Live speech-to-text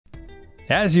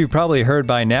As you've probably heard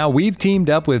by now, we've teamed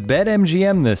up with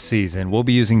BetMGM this season. We'll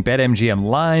be using BetMGM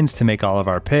lines to make all of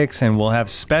our picks, and we'll have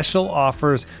special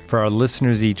offers for our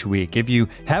listeners each week. If you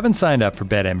haven't signed up for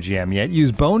BetMGM yet,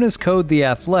 use bonus code The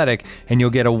Athletic, and you'll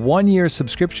get a 1-year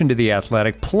subscription to The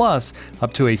Athletic, plus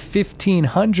up to a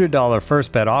 $1,500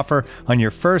 first bet offer on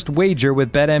your first wager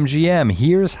with BetMGM.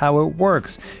 Here's how it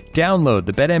works. Download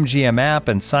the BetMGM app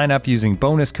and sign up using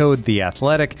bonus code The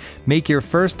Athletic. Make your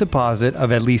first deposit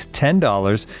of at least $10.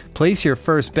 Place your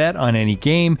first bet on any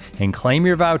game and claim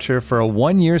your voucher for a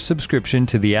 1-year subscription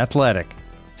to The Athletic.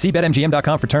 See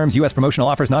BetMGM.com for terms. U.S. promotional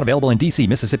offers not available in D.C.,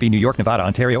 Mississippi, New York, Nevada,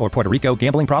 Ontario, or Puerto Rico.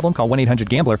 Gambling problem? Call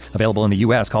 1-800-GAMBLER. Available in the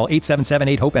U.S. Call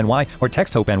 877-8-HOPE-NY or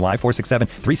text HOPE-NY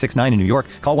 467-369 in New York.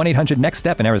 Call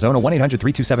 1-800-NEXT-STEP in Arizona.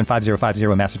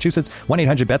 1-800-327-5050 in Massachusetts.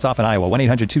 1-800-BETS-OFF in Iowa.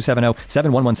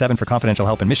 1-800-270-7117 for confidential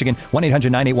help in Michigan.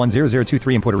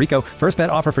 1-800-981-0023 in Puerto Rico. First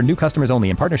bet offer for new customers only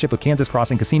in partnership with Kansas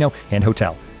Crossing Casino and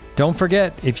Hotel. Don't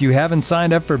forget, if you haven't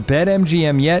signed up for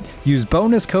BetMGM yet, use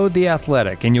bonus code The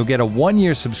Athletic, and you'll get a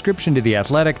 1-year subscription to The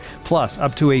Athletic, plus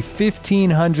up to a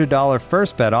 $1,500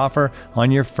 first bet offer on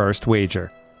your first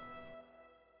wager.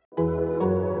 All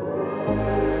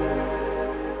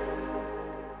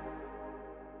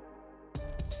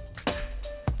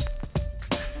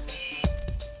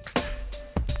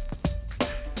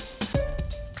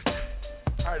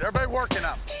right, everybody working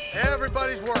up.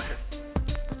 Everybody's working.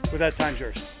 With that, time's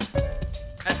yours.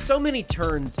 At so many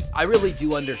turns, I really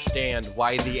do understand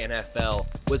why the NFL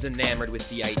was enamored with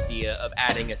the idea of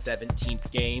adding a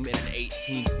 17th game and an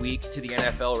 18th week to the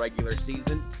NFL regular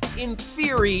season. In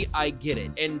theory, I get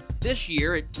it. And this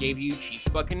year, it gave you Chiefs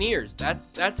Buccaneers.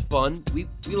 That's fun. We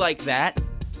like that.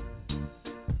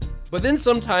 But then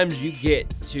sometimes you get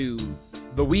to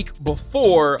the week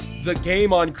before the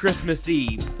game on Christmas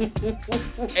Eve.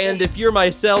 And if you're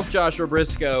myself, Joshua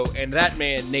Briscoe, and that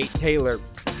man, Nate Taylor,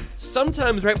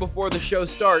 sometimes right before the show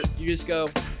starts, you just go,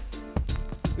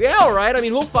 yeah, all right. I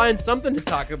mean, we'll find something to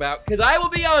talk about. Because I will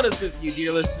be honest with you,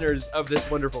 dear listeners of this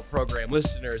wonderful program,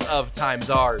 listeners of Times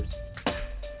Ours,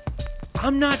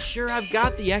 I'm not sure I've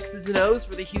got the X's and O's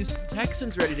for the Houston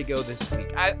Texans ready to go this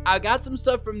week. I got some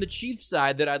stuff from the Chiefs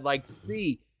side that I'd like to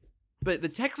see. But the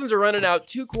Texans are running out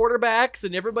 2 quarterbacks,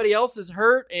 and everybody else is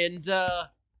hurt, and they're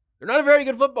not a very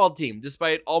good football team,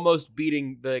 despite almost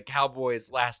beating the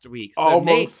Cowboys last week. So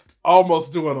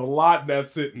almost doing a lot in that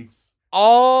sentence.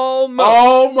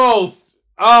 Almost.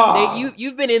 Nate,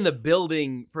 you've been in the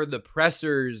building for the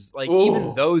pressers. Like,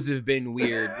 even those have been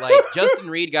weird. Like,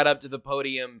 Justin Reed got up to the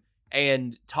podium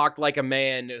and talked like a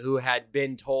man who had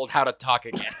been told how to talk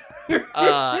again.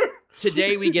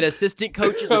 Today we get assistant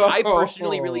coaches, which I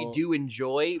personally really do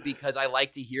enjoy because I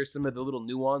like to hear some of the little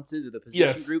nuances of the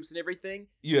position groups and everything.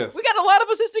 Yes. We got a lot of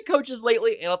assistant coaches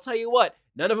lately, and I'll tell you what,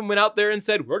 none of them went out there and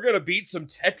said, we're going to beat some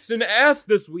Texan ass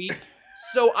this week.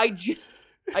 So I just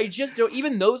don't,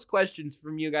 even those questions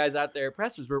from you guys out there,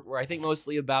 pressers, were I think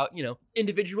mostly about,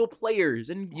 individual players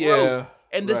and growth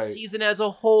and the season as a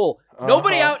whole.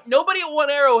 Nobody at One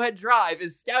Arrowhead Drive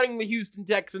is scouting the Houston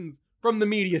Texans from the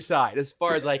media side, as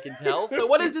far as I can tell. So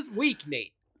what is this week,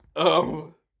 Nate?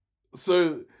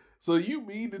 So you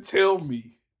mean to tell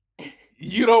me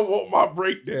you don't want my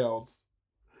breakdowns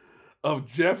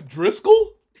of Jeff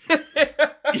Driscoll?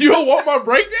 You don't want my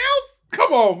breakdowns?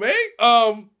 Come on,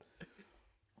 man.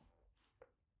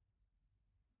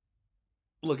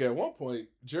 Look, at one point,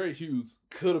 Jerry Hughes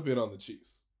could have been on the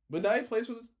Chiefs, but now he plays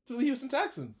for the Houston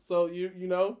Texans. So you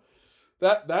know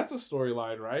that's a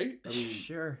storyline, right? I mean,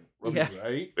 sure. Yeah.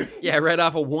 Right? Yeah, right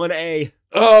off of 1A.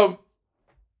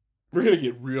 We're gonna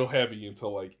get real heavy into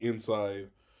like inside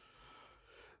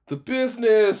the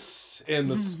business and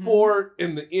the sport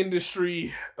and the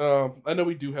industry. I know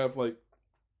we do have like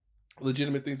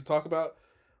legitimate things to talk about.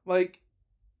 Like,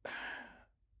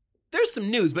 there's some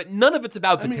news, but none of it's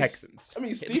about the Texans.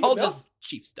 It's all just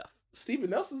Chief stuff. Steven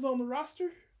Nelson's on the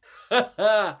roster.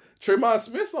 Tremont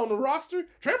Smith's on the roster.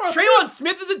 Tremont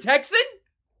Smith is a Texan?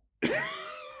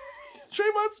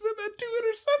 Tremont Smith had 2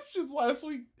 interceptions last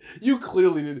week. You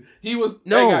clearly didn't. He was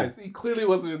no. Hey guys, he clearly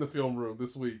wasn't in the film room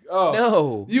this week.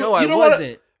 Oh no, I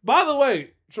wasn't. By the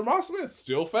way, Tremont Smith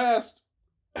still fast.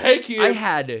 Hey kids, I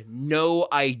had no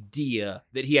idea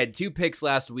that he had 2 picks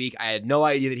last week. I had no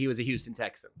idea that he was a Houston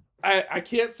Texan. I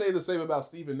can't say the same about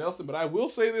Steven Nelson, but I will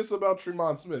say this about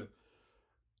Tremont Smith.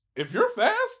 If you're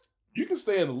fast, you can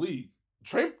stay in the league.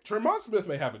 Tremont Smith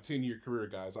may have a 10-year career,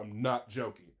 guys. I'm not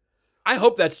joking. I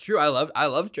hope that's true. I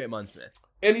love Tremont Smith.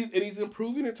 And he's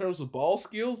improving in terms of ball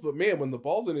skills, but man, when the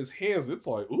ball's in his hands, it's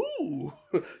like, ooh,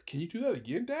 can you do that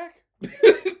again, Dak?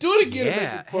 Do it again and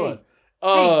make it fun.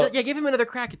 Hey, give him another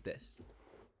crack at this.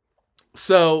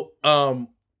 So,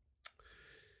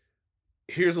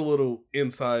 here's a little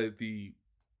inside the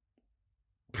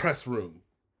press room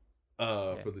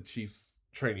for the Chiefs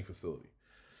training facility.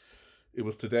 It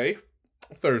was today,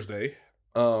 Thursday.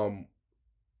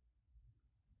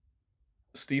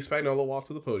 Steve Spagnuolo walked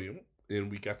to the podium,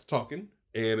 and we got to talking.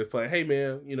 And it's like, hey,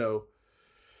 man,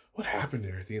 what happened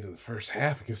there at the end of the first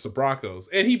half against the Broncos?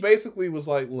 And he basically was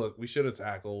like, look, we should have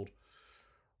tackled.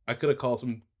 I could have called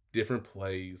some different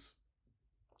plays.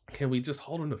 Can we just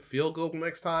hold on a field goal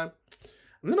next time?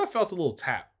 And then I felt a little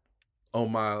tap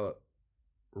on my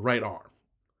right arm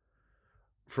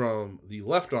from the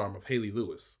left arm of Haley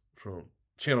Lewis from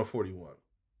Channel 41.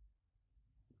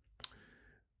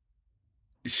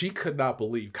 She could not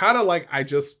believe. Kind of like I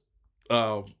just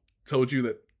told you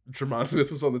that Tremont Smith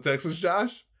was on the Texans,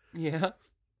 Josh. Yeah.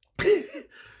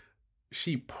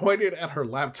 She pointed at her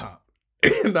laptop.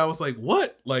 And I was like,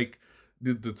 what? Like,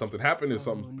 did something happen? Is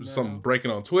something breaking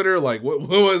on Twitter? Like, what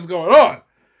was going on?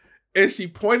 And she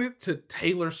pointed to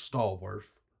Taylor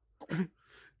Stallworth.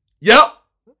 Yep.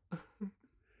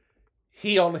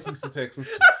 He on the Houston Texans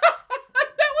too.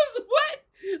 That was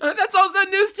what? That's also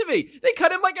news to me. They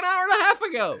cut him like an hour and a half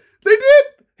ago. They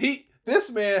did.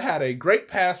 This man had a great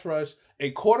pass rush,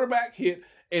 a quarterback hit,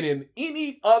 and in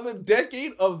any other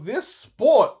decade of this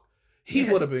sport, he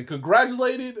would have been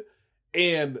congratulated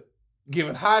and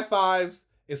given high fives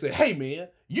and said, hey man,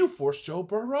 you forced Joe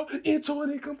Burrow into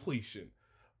an incompletion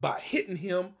by hitting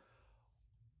him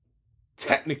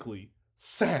technically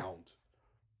sound.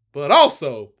 But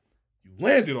also, you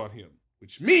landed on him,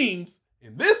 which means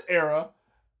in this era,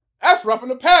 that's roughing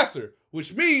the passer,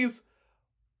 which means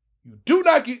you do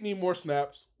not get any more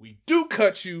snaps, we do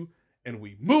cut you, and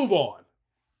we move on.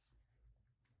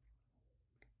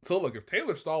 So look, if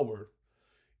Taylor Stallworth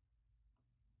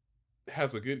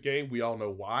has a good game, we all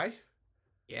know why.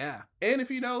 Yeah. And if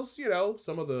he knows,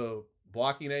 some of the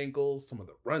blocking angles, some of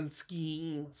the run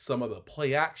scheme, some of the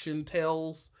play action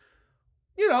tells,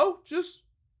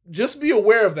 just be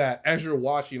aware of that as you're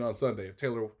watching on Sunday. If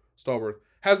Taylor Stallworth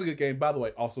has a good game, by the way,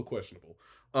 also questionable.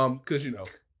 Because,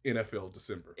 NFL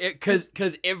December.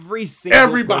 Because every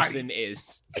single person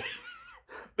is.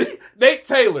 Nate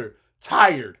Taylor,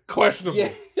 tired, questionable.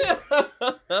 Yeah.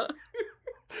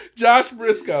 Josh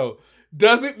Briscoe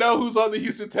doesn't know who's on the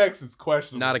Houston Texans,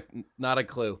 questionable. Not a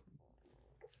clue.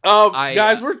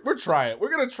 Guys, we're trying.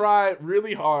 We're gonna try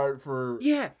really hard for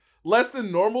less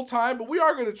than normal time, but we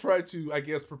are gonna try to, I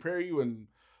guess, prepare you and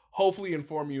hopefully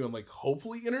inform you and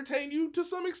hopefully entertain you to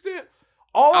some extent.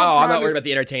 I'm not worried about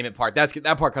the entertainment part.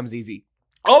 That part comes easy.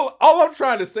 All I'm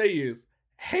trying to say is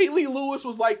Haley Lewis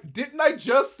was like, didn't I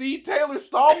just see Taylor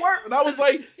Stallworth? And I was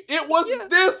like, it was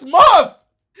this month.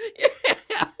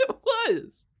 Yeah, it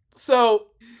was. So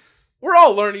we're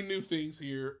all learning new things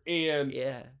here, and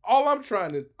all I'm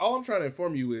trying to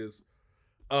inform you is,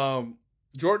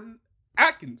 Jordan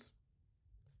Atkins,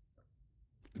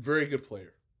 very good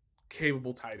player,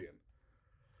 capable tight end.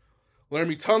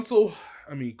 Laramie Tunsil,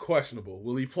 questionable.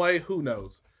 Will he play? Who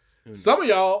knows? Some of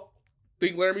y'all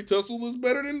think Laramie Tunsil is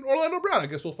better than Orlando Brown. I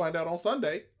guess we'll find out on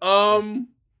Sunday.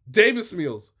 Davis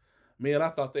Mills. Man, I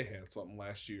thought they had something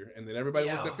last year. And then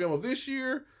everybody looked at film of this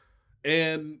year.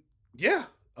 And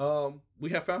we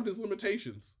have found his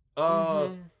limitations.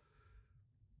 You're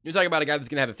talking about a guy that's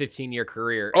going to have a 15-year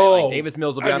career. Davis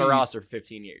Mills will be on a roster for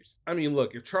 15 years.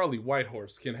 Look, if Charlie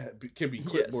Whitehorse can be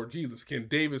clipboard Jesus, can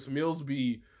Davis Mills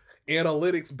be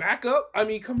analytics backup?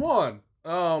 Come on.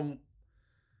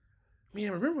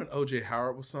 Man, remember when OJ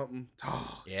Howard was something?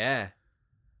 Oh, yeah.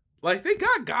 They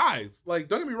got guys. Don't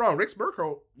get me wrong, Rex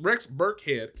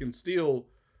Burkhead can still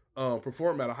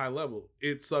perform at a high level.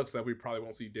 It sucks that we probably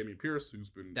won't see Dameon Pierce, who's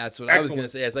been That's what excellent. I was going to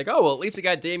say. It's like, at least we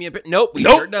got Dameon Pierce. Nope, we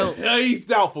sure don't. He's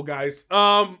doubtful, guys.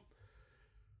 Brandon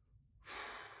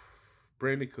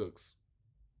Cooks,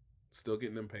 still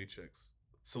getting them paychecks.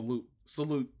 Salute,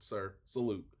 sir.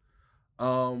 Salute.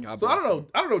 So I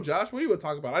don't know, Josh, what do you want to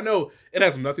talk about? I know it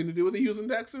has nothing to do with the Houston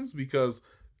Texans because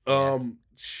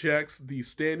checks the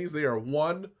standings. They are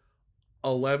 1-11-1.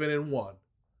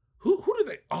 Who do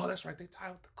they? Oh, that's right. They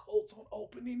tied with the Colts on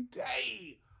opening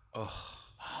day. Oh.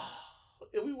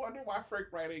 And we wonder why Frank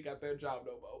Wright ain't got that job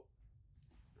no more.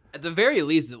 At the very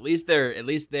least, at least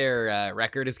their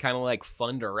record is kind of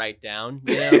fun to write down.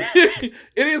 It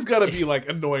is gonna be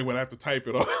annoying when I have to type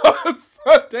it on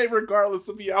Sunday, regardless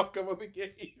of the outcome of the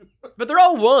game. But they're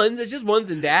all ones. It's just ones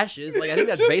and dashes. I think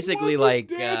that's basically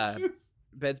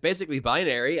it's basically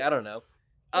binary. I don't know.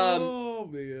 Oh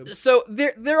man. So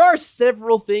there are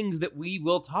several things that we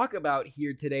will talk about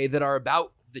here today that are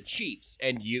about the Chiefs,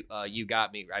 and you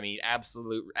got me. I mean,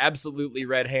 absolutely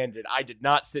red-handed. I did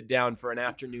not sit down for an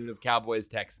afternoon of Cowboys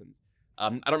Texans. I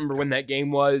don't remember when that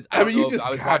game was. I don't know if I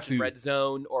was watching Red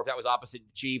Zone or if that was opposite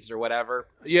the Chiefs or whatever.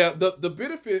 Yeah, the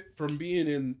benefit from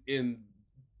being in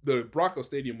the Broncos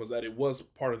Stadium was that it was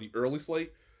part of the early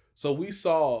slate. So we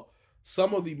saw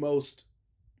some of the most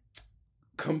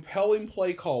compelling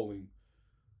play calling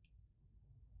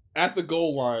at the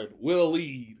goal line with a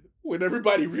lead when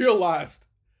everybody realized,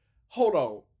 hold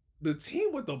on, the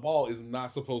team with the ball is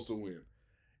not supposed to win.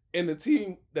 And the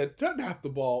team that doesn't have the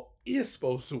ball is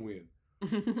supposed to win.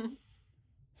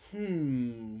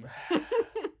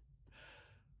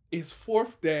 It's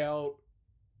fourth down.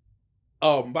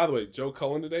 By the way, Joe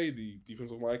Cullen today, the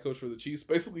defensive line coach for the Chiefs,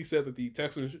 basically said that the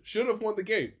Texans should have won the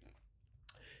game.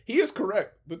 He is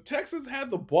correct. The Texans had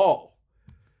the ball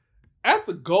at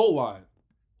the goal line,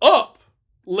 up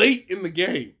late in the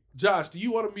game. Josh, do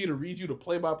you want me to read you the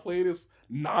play-by-play of this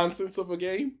nonsense of a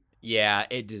game? Yeah,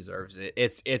 it deserves it.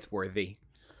 It's worthy.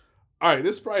 All right,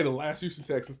 this is probably the last Houston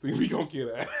Texans thing we gonna get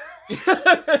at.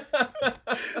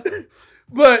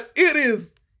 But it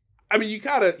is, I mean,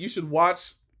 you should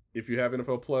watch if you have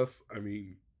NFL Plus. I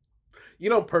mean, you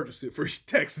don't purchase it for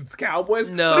Texans Cowboys.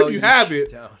 No, but if you have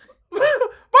it, don't. by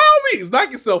all means,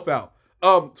 knock yourself out.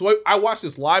 So I watched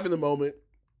this live in the moment,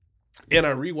 and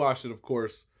I rewatched it, of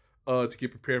course, to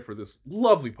get prepared for this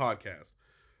lovely podcast.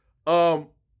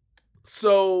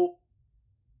 So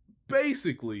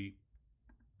basically,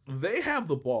 they have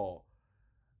the ball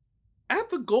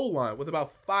at the goal line with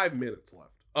about 5 minutes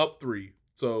left, up 3.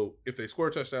 So if they score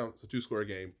a touchdown, it's a 2-score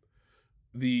game.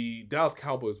 The Dallas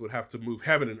Cowboys would have to move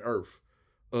heaven and earth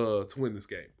to win this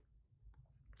game.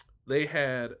 They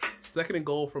had 2nd and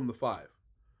goal from the 5.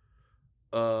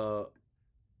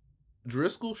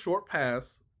 Driscoll short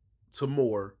pass to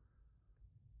Moore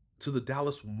to the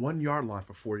Dallas 1-yard line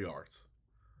for 4 yards.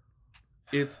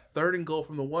 It's 3rd and goal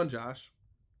from the 1, Josh.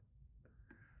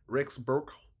 Rex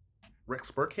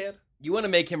Burkhead? You want to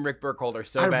make him Rick Burkholder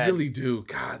so bad. I really do.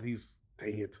 God,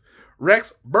 dang it.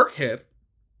 Rex Burkhead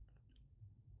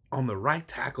on the right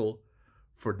tackle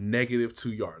for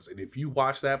 -2 yards. And if you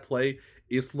watch that play,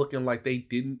 it's looking like they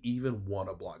didn't even want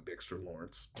to block Dexter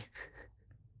Lawrence.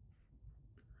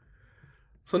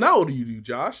 So now what do you do,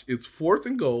 Josh? It's 4th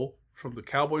and goal from the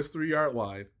Cowboys 3-yard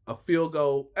line. A field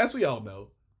goal, as we all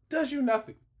know, does you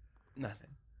nothing. Nothing.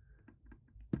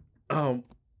 Um,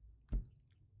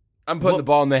 I'm putting the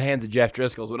ball in the hands of Jeff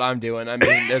Driscoll is what I'm doing. I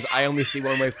mean, I only see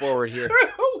one way forward here.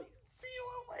 I only see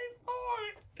one way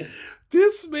forward.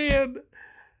 This man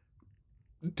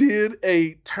did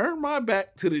a turn my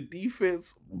back to the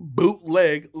defense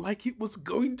bootleg like it was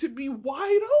going to be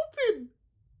wide open.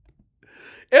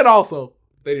 And also,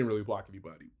 they didn't really block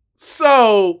anybody.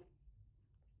 So,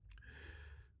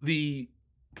 the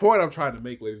point I'm trying to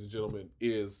make, ladies and gentlemen,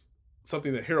 is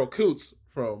something that Harold Kuntz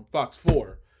from Fox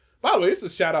 4. By the way, this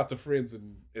is a shout out to friends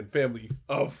and family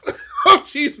of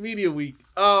Chiefs Media Week.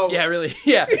 Yeah, really.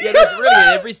 Yeah. That's really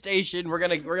at every station. We're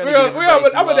gonna. I'm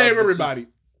gonna name everybody.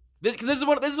 This is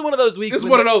one of those weeks. This is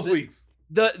one of those weeks.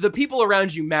 The people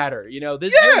around you matter. You know,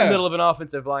 you're in the middle of an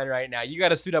offensive line right now. You got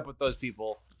to suit up with those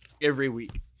people every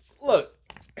week. Look,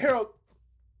 Harold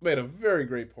made a very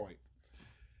great point.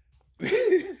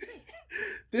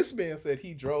 This man said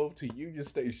he drove to Union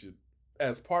Station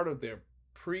as part of their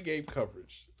pregame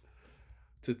coverage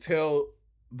to tell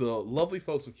the lovely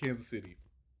folks of Kansas City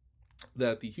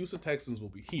that the Houston Texans will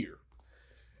be here.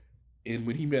 And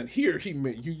when he meant here, he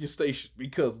meant Union Station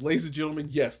because, ladies and gentlemen,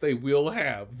 yes, they will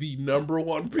have the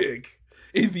 #1 pick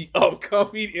in the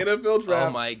upcoming NFL draft.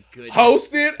 Oh my goodness.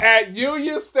 Hosted at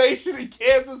Union Station in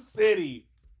Kansas City.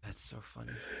 That's so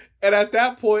funny. And at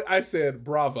that point, I said,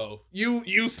 bravo.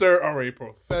 You sir, are a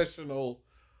professional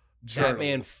journalist. That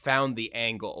man found the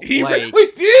angle. He really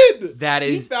did. That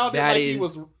is, he found that it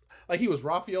is. He was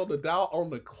Rafael Nadal on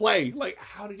the clay. Like,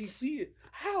 how did he see it?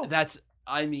 How?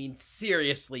 I mean,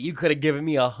 seriously, you could have given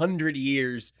me 100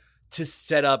 years to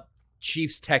set up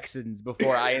Chiefs Texans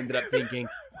before I ended up thinking,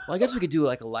 well, I guess we could do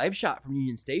like a live shot from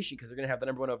Union Station because they're going to have the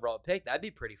 #1 overall pick. That'd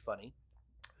be pretty funny.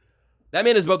 That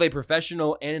man is both a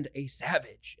professional and a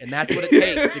savage, and that's what it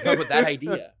takes to come up with that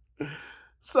idea.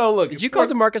 So look, did you call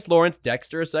Demarcus Lawrence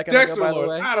Dexter a second ago, by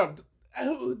Lawrence, the way? I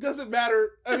don't. Doesn't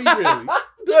matter. I mean, really,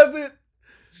 does it?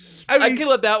 I can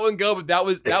let that one go, but that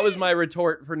was my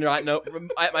retort for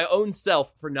my own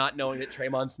self for not knowing that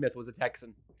Traymon Smith was a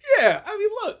Texan. Yeah, I mean,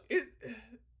 look,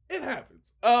 it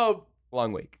happens.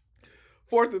 Long week.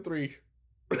 4th and 3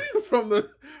 from the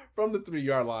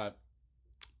 3-yard line.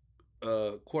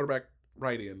 Quarterback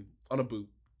right in on a boot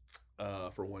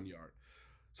for 1 yard.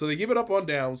 So they give it up on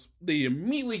downs. They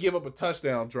immediately give up a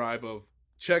touchdown drive of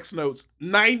checks notes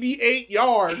 98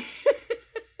 yards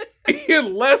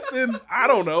in less than, I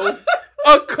don't know,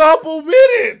 a couple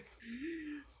minutes.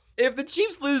 If the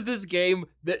Chiefs lose this game,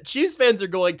 the Chiefs fans are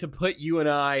going to put you and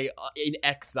I in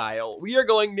exile. We are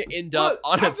going to end up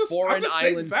on a foreign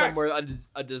island somewhere, on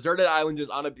a deserted island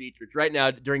just on a beach, which right now,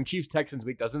 during Chiefs-Texans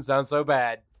week, doesn't sound so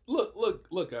bad.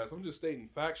 Look, guys, I'm just stating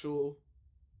factual.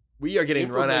 We are getting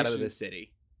run out of the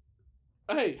city.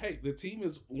 Hey, the team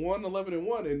is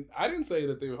 1-11-1, and I didn't say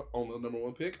that they were on the number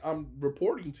one pick. I'm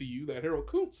reporting to you that Harold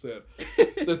Kuntz said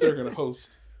that they're going to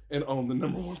host and own the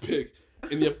number one pick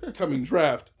in the upcoming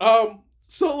draft.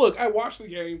 So look, I watched the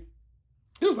game.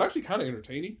 It was actually kind of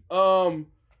entertaining. And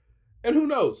who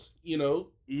knows? You know,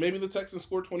 maybe the Texans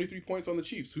scored 23 points on the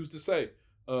Chiefs. Who's to say?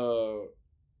 The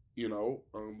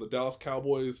Dallas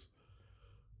Cowboys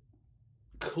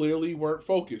clearly weren't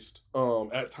focused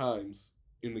at times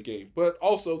in the game. But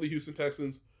also the Houston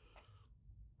Texans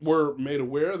were made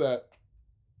aware that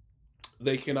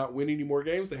they cannot win any more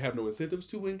games. They have no incentives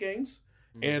to win games.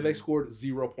 Mm-hmm. And they scored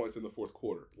 0 points in the fourth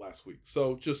quarter last week.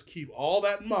 So just keep all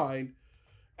that in mind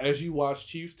as you watch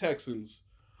Chiefs-Texans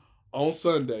on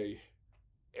Sunday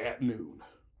at noon.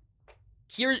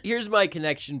 Here's my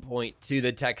connection point to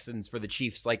the Texans for the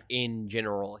Chiefs, like in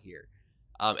general here.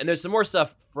 And there's some more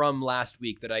stuff from last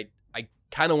week that I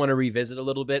kind of want to revisit a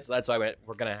little bit, so that's why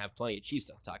we're going to have plenty of Chiefs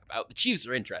stuff to talk about. The Chiefs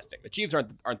are interesting. The Chiefs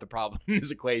aren't the problem in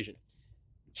this equation.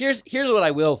 Here's what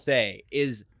I will say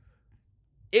is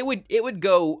it would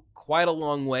go quite a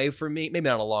long way for me. Maybe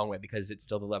not a long way because it's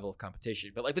still the level of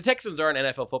competition, but like the Texans are an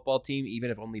NFL football team, even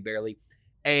if only barely.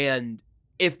 And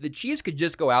if the Chiefs could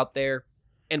just go out there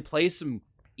and play some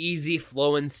easy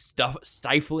flowing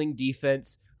stifling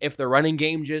defense, if the running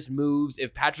game just moves,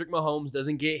 if Patrick Mahomes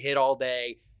doesn't get hit all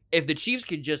day, if the Chiefs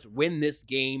could just win this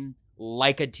game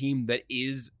like a team that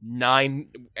is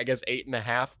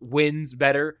 8.5 wins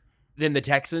better than the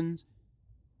Texans,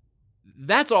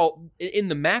 that's all, in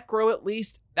the macro at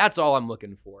least, that's all I'm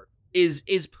looking for, is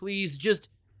please just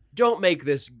don't make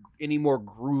this any more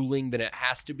grueling than it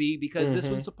has to be, because this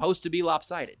one's supposed to be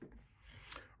lopsided.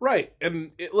 Right.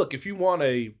 And look, if you want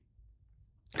a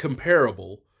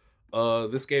comparable,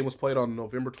 this game was played on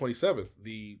November 27th.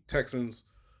 The Texans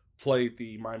played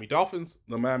the Miami Dolphins.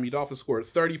 The Miami Dolphins scored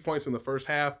 30 points in the first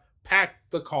half, packed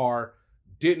the car,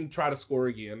 didn't try to score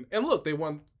again. And look, they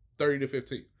won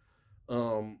 30-15.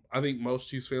 I think most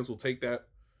Chiefs fans will take that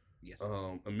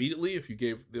immediately if you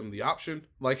gave them the option.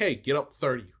 Like, hey, get up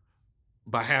 30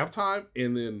 by halftime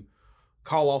and then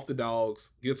call off the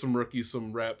dogs, get some rookies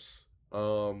some reps.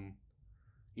 Can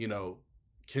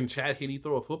Chad Henne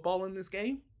throw a football in this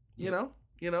game? You know,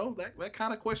 that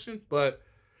kind of question. But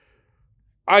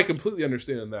I completely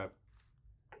understand that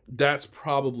that's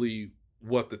probably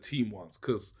what the team wants,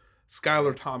 because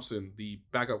Skylar Thompson, the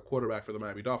backup quarterback for the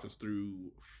Miami Dolphins,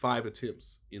 threw 5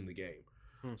 attempts in the game.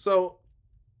 So,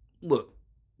 look,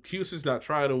 Houston's not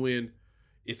trying to win.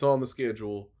 It's on the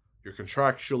schedule. You're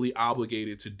contractually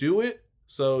obligated to do it,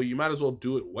 so you might as well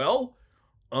do it well,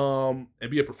 and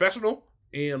be a professional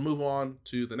and move on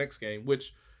to the next game,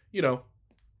 which,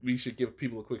 we should give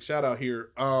people a quick shout out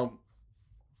here.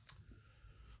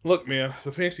 Look, man,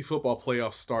 the fantasy football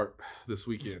playoffs start this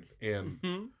weekend,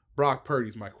 and Brock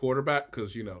Purdy's my quarterback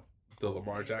because, the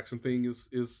Lamar Jackson thing is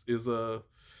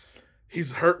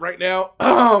he's hurt right now.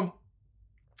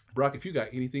 Brock, if you got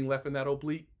anything left in that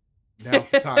oblique, now's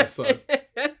the time, son.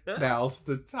 Now's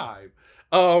the time.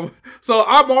 So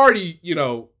I'm already,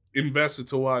 invested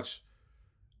to watch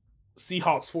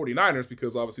Seahawks 49ers,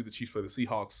 because obviously the Chiefs play the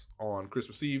Seahawks on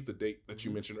Christmas Eve, the date that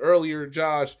you mentioned earlier,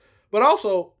 Josh. But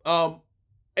also,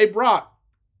 hey, Brock,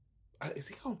 is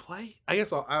he going to play? I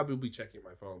guess I'll be checking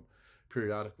my phone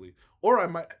periodically. Or I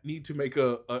might need to make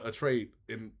a trade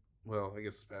in, well, I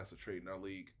guess it's past a trade in our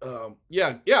league. I'm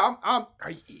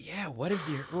what is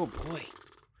your, oh boy.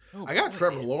 I got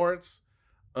Trevor Lawrence.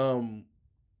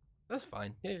 That's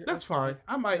fine. Yeah, that's fine.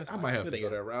 I might have to go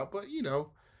that route, but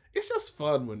it's just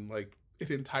fun when like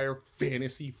an entire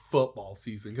fantasy football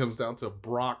season comes down to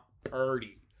Brock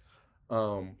Purdy,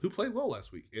 who played well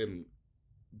last week and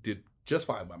did just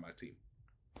fine by my team.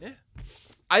 Yeah.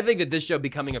 I think that this show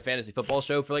becoming a fantasy football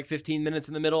show for like 15 minutes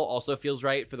in the middle also feels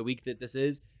right for the week that this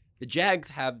is. The Jags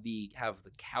have the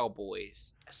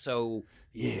Cowboys, so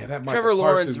yeah, that Trevor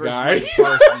Lawrence versus guy. Mike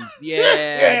Parsons.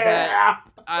 Yeah,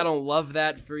 I don't love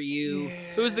that for you. Yeah.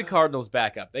 Who's the Cardinals'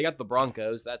 backup? They got the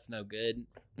Broncos. That's no good.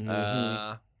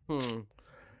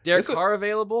 Derek Carr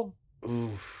available?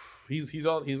 Oof. He's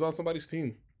on somebody's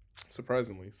team,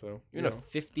 surprisingly. So you're in a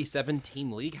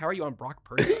 57-team league. How are you on Brock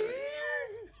Purdy?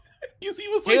 Because he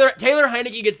was Taylor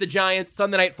Heineke gets the Giants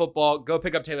Sunday Night Football. Go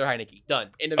pick up Taylor Heineke.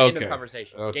 Done. End of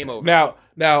conversation. Okay. Game over. Now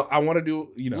I want to do,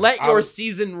 let your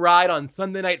season ride on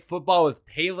Sunday Night Football with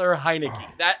Taylor Heineke.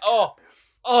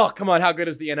 Come on, how good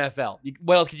is the NFL?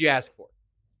 What else could you ask for?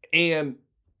 And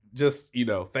just,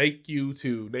 thank you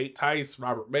to Nate Tice,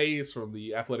 Robert Mays from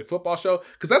the Athletic Football Show,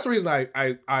 because that's the reason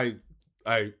I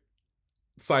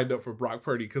signed up for Brock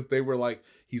Purdy, because they were like,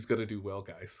 he's gonna do well,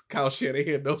 guys. Kyle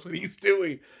Shanahan knows what he's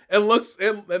doing, and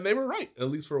they were right, at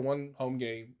least for one home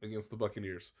game against the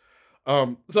Buccaneers.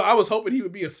 So I was hoping he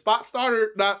would be a spot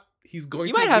starter. He's going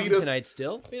to might have lead him us tonight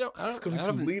still. He's going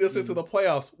to lead us into the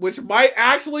playoffs, which might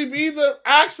actually be the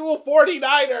actual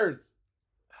 49ers.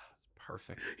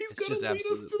 Perfect. He's going to lead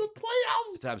us to the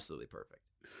playoffs. It's absolutely perfect.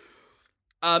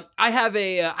 I have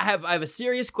a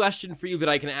serious question for you that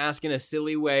I can ask in a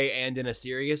silly way and in a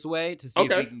serious way to see if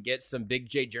we can get some Big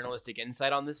J journalistic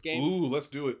insight on this game. Ooh, let's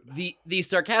do it. The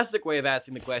sarcastic way of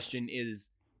asking the question is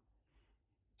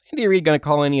Andy Reid going to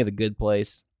call any of the good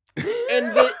plays?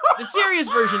 And the serious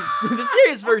version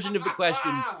of the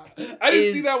question I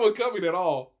didn't see that one coming at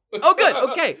all. Oh, good.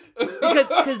 Okay. Because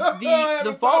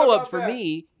the follow-up for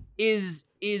me is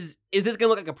this going to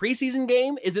look like a preseason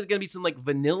game? Is this going to be some like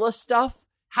vanilla stuff?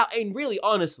 And really,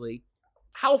 honestly,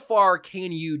 how far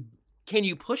can you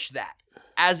push that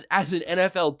as an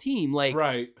NFL team? Like,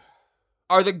 right?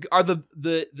 Are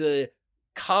the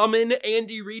common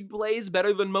Andy Reid plays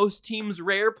better than most teams'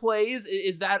 rare plays?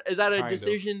 Is that a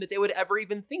decision that they would ever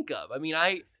even think of? I mean,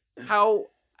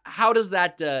 how does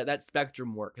that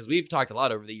spectrum work? Because we've talked a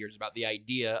lot over the years about the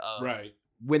idea of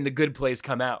when the good plays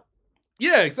come out.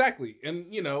 Yeah, exactly. And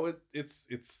it's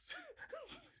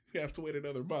you have to wait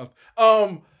another month.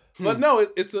 But no,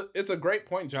 it's a great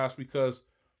point, Josh, because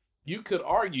you could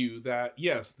argue that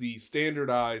yes, the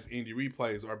standardized Andy Reid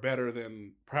plays are better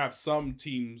than perhaps some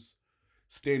teams'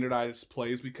 standardized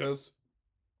plays, because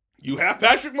you have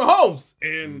Patrick Mahomes,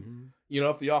 and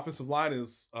if the offensive line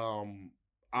is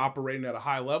operating at a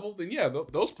high level, then yeah,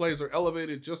 those plays are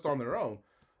elevated just on their own.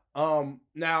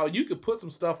 Now you could put some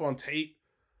stuff on tape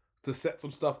to set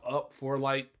some stuff up for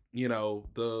the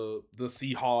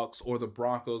Seahawks or the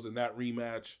Broncos in that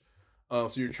rematch. So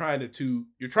you're trying to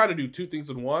do two things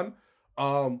in one.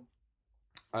 I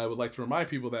would like to remind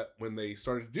people that when they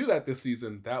started to do that this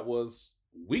season, that was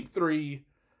week 3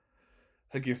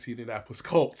 against the Indianapolis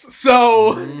Colts.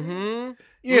 So, I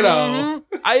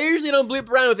usually don't bleep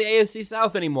around with the AFC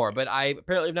South anymore, but I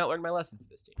apparently have not learned my lesson for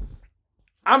this team.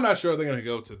 I'm not sure they're going to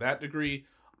go to that degree.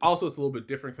 Also, it's a little bit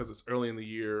different because it's early in the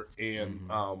year, and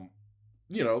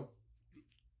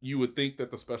you would think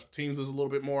that the special teams is a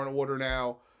little bit more in order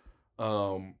now.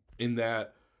 In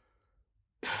that,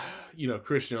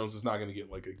 Chris Jones is not going to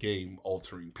get like a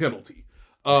game-altering penalty.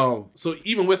 So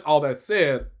even with all that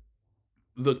said,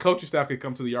 the coaching staff could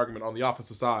come to the argument on the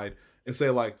offensive side and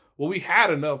say like, well, we had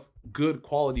enough good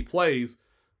quality plays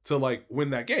to like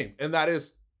win that game, and that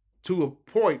is to a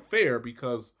point fair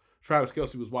because Travis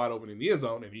Kelce was wide open in the end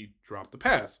zone and he dropped the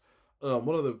pass.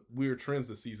 One of the weird trends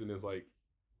this season is like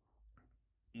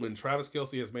when Travis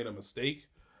Kelce has made a mistake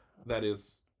that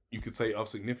is, you could say, of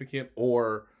significant,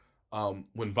 or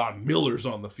when Von Miller's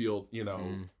on the field,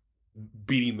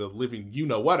 beating the living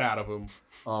what out of him,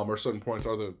 or certain points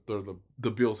are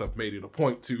the Bills have made it a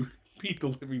point to beat the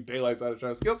living daylights out of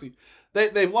Travis Kelce.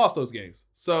 They've lost those games.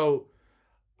 So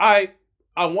I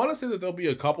want to say that there'll be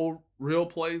a couple real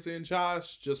plays in,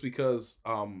 Josh, just because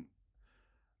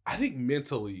I think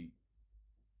mentally,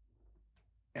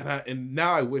 and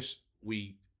now I wish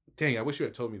you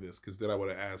had told me this, because then I would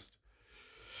have asked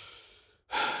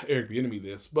Eric Bieniemy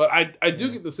this. But I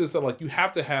do get the sense that like you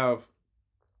have to have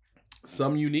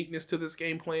some uniqueness to this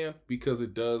game plan, because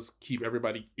it does keep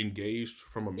everybody engaged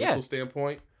from a mental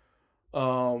standpoint.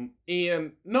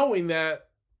 And knowing that,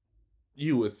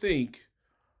 you would think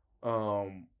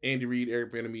Andy Reid,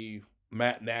 Eric Bieniemy,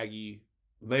 Matt Nagy,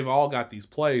 they've all got these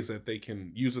plays that they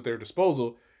can use at their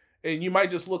disposal. And you might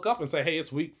just look up and say, hey,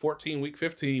 it's week 14, week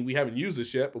 15. We haven't used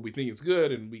this yet, but we think it's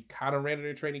good. And we kind of ran it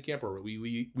in training camp, or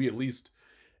we at least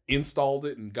installed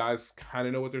it, and guys kind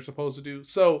of know what they're supposed to do.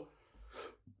 So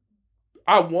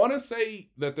I want to say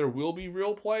that there will be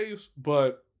real plays,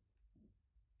 but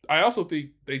I also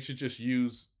think they should just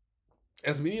use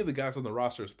as many of the guys on the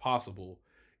roster as possible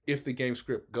if the game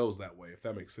script goes that way, if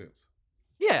that makes sense.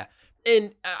 Yeah.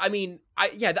 And I mean, I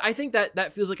think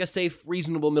that feels like a safe,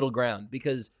 reasonable middle ground,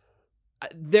 because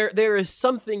there is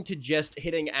something to just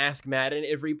hitting Ask Madden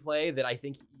every play that I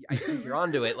think you're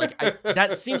onto it. Like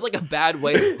that seems like a bad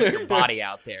way to put your body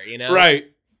out there, Right.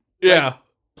 Yeah. Like,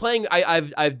 playing,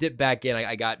 I've dipped back in.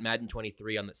 I got Madden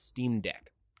 23 on the Steam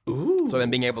Deck. Ooh. So then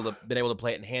been able to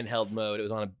play it in handheld mode. It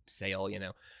was on a sale,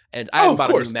 and I haven't of bought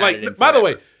course. a new Madden. in By the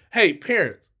forever. way, hey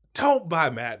parents, don't buy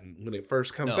Madden when it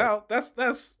first comes No. out. That's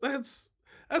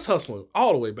hustling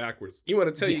all the way backwards. You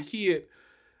want to tell Yes. your kid,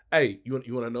 hey, you want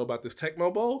to know about this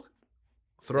Tecmo Bowl?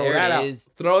 Throw There that it out. is.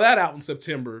 Throw that out in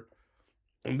September,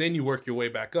 and then you work your way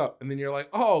back up, and then you're like,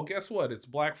 oh, guess what? It's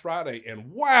Black Friday,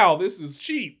 and wow, this is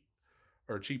cheap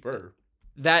or cheaper.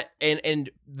 That and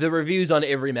the reviews on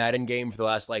every Madden game for the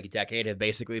last decade have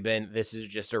basically been, this is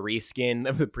just a reskin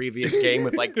of the previous game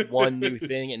with one new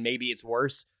thing, and maybe it's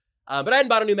worse. But I hadn't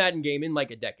bought a new Madden game in a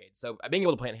decade, so being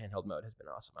able to play in handheld mode has been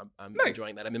awesome. I'm Nice.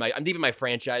 enjoying that. I'm deep in my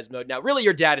franchise mode now. Really,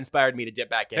 your dad inspired me to dip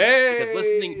back in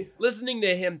because listening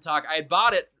to him talk, I had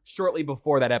bought it shortly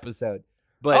before that episode.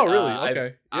 But Oh, really?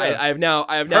 Okay. Yeah. I have now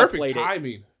Perfect played it.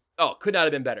 timing. Oh, could not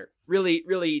have been better. Really,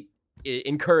 really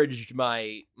encouraged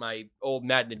my old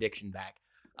Madden addiction back.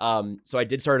 So I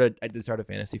did start a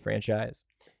fantasy franchise,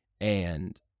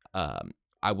 and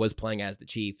I was playing as the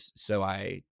Chiefs, so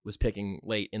I was picking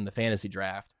late in the fantasy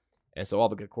draft, and so all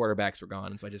the good quarterbacks were gone,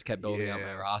 and so I just kept building out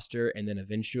my roster, and then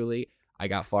eventually I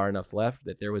got far enough left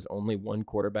that there was only one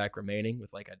quarterback remaining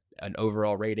with an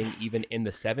overall rating even in the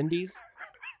 70s,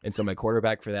 and so my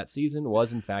quarterback for that season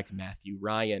was in fact Matthew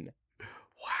Ryan.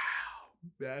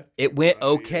 Wow. It went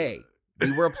okay.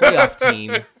 We were a playoff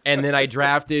team, and then I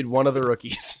drafted one of the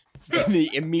rookies in the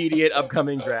immediate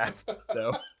upcoming draft.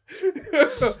 So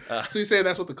you saying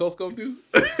that's what the Colts gonna do?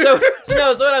 So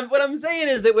what I'm saying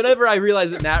is that whenever I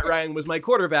realized that Matt Ryan was my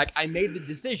quarterback, I made the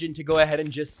decision to go ahead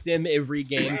and just sim every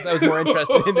game because I was more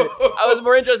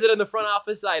interested in the front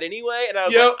office side anyway, and I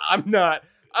was like, I'm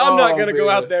not gonna go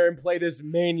out there and play this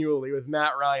manually with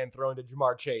Matt Ryan throwing to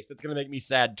Jamar Chase. That's gonna make me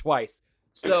sad twice.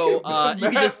 So you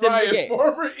can just sim the game.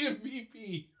 Former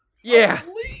MVP. Yeah. Of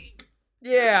the league.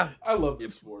 Yeah. I love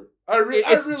this sport. I really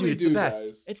Dude, do, the best.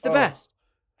 guys. It's the best.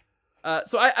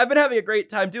 So I've been having a great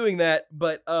time doing that,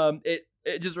 but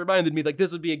it just reminded me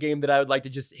this would be a game that I would like to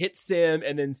just hit sim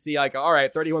and then see all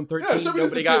right, 31-13, Yeah, show me the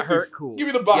nobody got hurt, statistics. cool. Give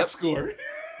me the box score.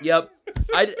 Yep.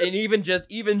 Even just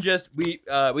we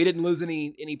didn't lose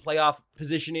any playoff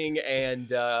positioning and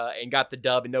got the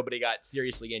dub and nobody got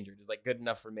seriously injured. It's good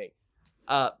enough for me.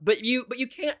 But you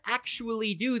can't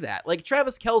actually do that.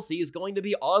 Travis Kelce is going to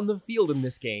be on the field in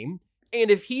this game,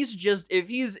 and if he's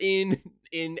in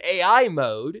AI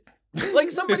mode,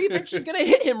 somebody eventually is gonna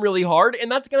hit him really hard,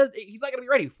 and he's not gonna be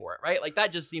ready for it, right?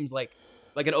 That just seems like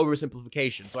an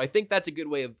oversimplification. So I think that's a good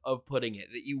way of putting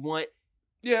it. That you want,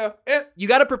 you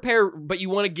got to prepare, but you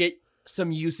want to get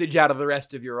some usage out of the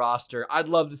rest of your roster. I'd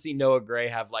love to see Noah Gray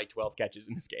have 12 catches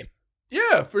in this game.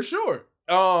 Yeah, for sure.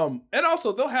 And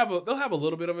also they'll have a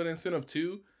little bit of an incentive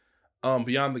too,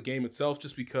 beyond the game itself,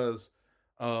 just because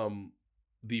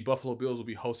the Buffalo Bills will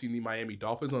be hosting the Miami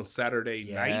Dolphins on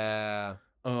Saturday night.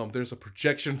 There's a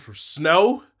projection for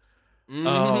snow.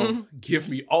 Give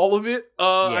me all of it,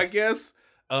 I guess.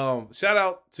 Shout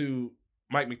out to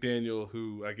Mike McDaniel,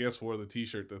 who I guess wore the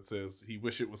t-shirt that says he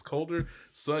wish it was colder.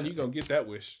 Son, you gonna get that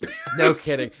wish. No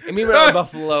kidding. And we were out in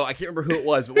Buffalo. I can't remember who it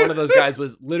was, but one of those guys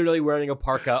was literally wearing a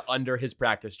parka under his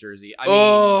practice jersey. I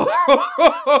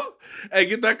mean, hey,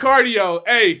 get that cardio.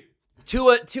 Hey.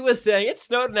 Tua saying it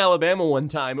snowed in Alabama one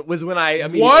time. It was when I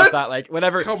immediately thought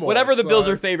whatever the Bills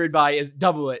are favored by is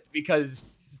double it because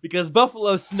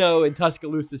Buffalo snow and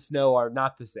Tuscaloosa snow are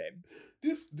not the same.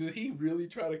 Did he really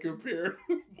try to compare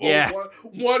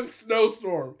one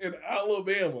snowstorm in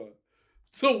Alabama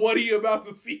to what he about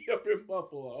to see up in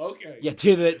Buffalo? Okay. Yeah,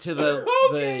 to the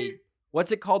Okay.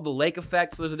 what's it called? The lake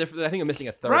effect. So there's a different. I think I'm missing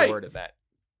a third word of that.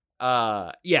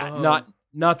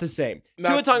 Not the same.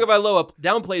 Tua Tagovailoa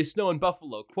downplays snow in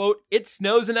Buffalo. Quote, "It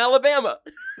snows in Alabama."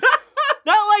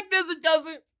 Not like this. It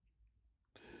doesn't.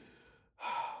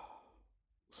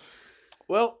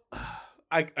 Well,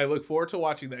 I look forward to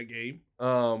watching that game.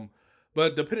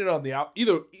 But depending on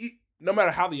no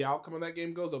matter how the outcome of that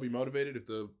game goes, I'll be motivated. If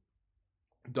the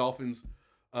Dolphins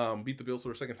beat the Bills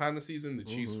for a second time this season, the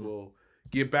Chiefs will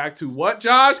get back to what,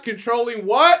 Josh? Controlling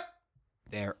what?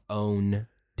 Their own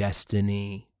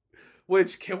destiny.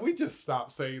 Which, can we just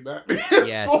stop saying that?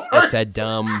 Yes, it's a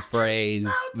dumb phrase.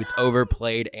 It's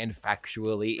overplayed and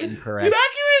factually incorrect.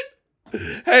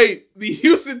 Inaccurate? Hey, the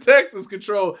Houston Texans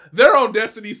control their own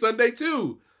destiny Sunday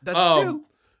too. That's true.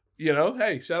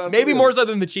 Hey, shout out Maybe to more so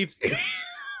than the Chiefs. I knew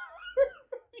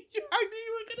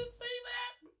you were going to say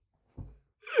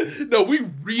that. No, we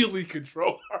really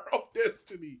control our own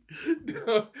destiny.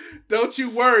 Don't you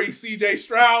worry, CJ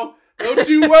Stroud. Don't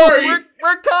you worry.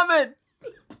 We're coming.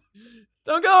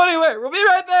 Don't go anywhere. We'll be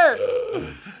right there.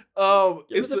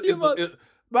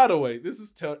 By the way, this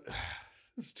is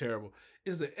terrible.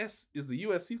 Is the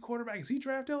USC quarterback? Is he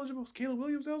draft eligible? Is Caleb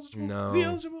Williams eligible? No. Is he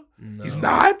eligible? No. He's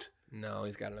not. No,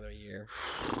 he's got another year.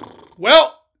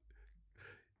 Well,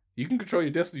 you can control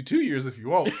your destiny 2 years if you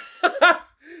want.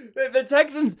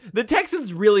 The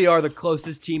Texans really are the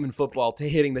closest team in football to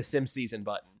hitting the sim season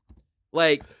button.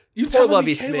 Like, You poor telling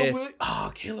Lovie me Caleb Smith.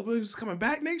 Caleb Williams is coming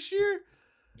back next year?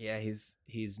 Yeah, he's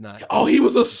not. Oh, he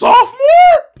was a sophomore?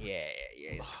 Yeah.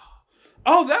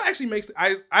 Oh, that actually makes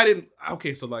I didn't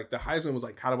okay, so like the Heisman was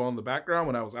like kind of on the background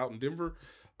when I was out in Denver.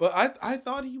 But I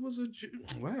thought he was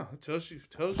wow, it tells you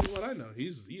what I know. He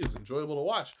is enjoyable to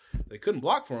watch. They couldn't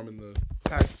block for him in the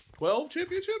Pac-12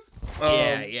 championship.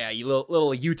 You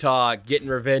little Utah getting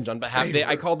revenge on behalf.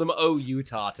 I called them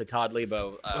Utah to Todd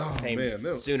Lebo,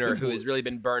 Sooner, who has really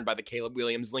been burned by the Caleb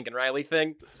Williams, Lincoln Riley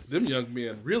thing. Them young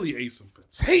men really ate some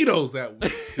potatoes that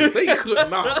week because they could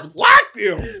not block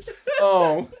them.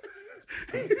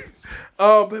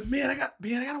 But man, I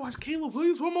gotta watch Caleb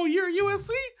Williams one more year at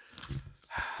USC.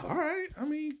 All right, I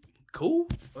mean, cool.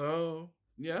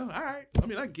 Yeah, all right. I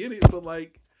mean, I get it, but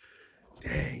like,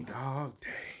 dang, dog,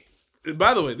 dang. And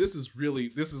by the way, this is me really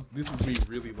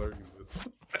learning this.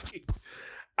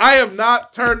 I have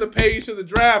not turned the page to the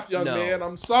draft, young man.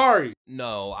 I'm sorry.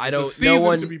 No, I It's don't. a season no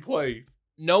one to be played.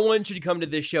 No one should come to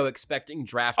this show expecting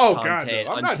draft content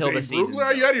no. I'm until not the Dane season. Brugler.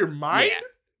 Are you out of your mind?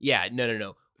 Yeah.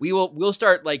 No. We'll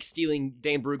start like stealing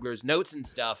Dane Brugler's notes and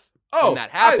stuff when that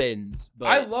happens.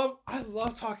 I love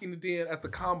talking to Dan at the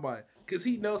combine because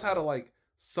he knows how to like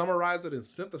summarize it and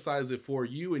synthesize it for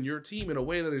you and your team in a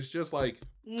way that is just like,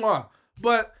 mwah.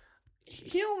 But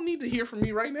he don't need to hear from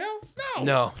me right now.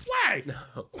 No. Why?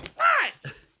 No. Why?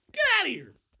 Get out of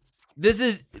here. This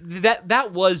is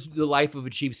that was the life of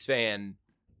a Chiefs fan.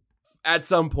 At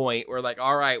some point, we're like,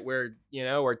 all right, we're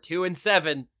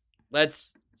 2-7.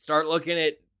 Let's start looking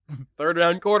at third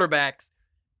round quarterbacks,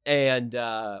 and we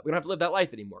don't have to live that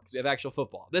life anymore because we have actual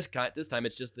football. This time,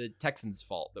 it's just the Texans'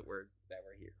 fault that we're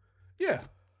here. Yeah.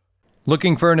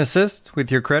 Looking for an assist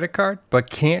with your credit card, but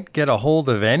can't get a hold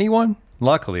of anyone?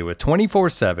 Luckily, with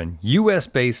 24/7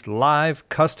 U.S.-based live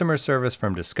customer service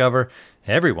from Discover,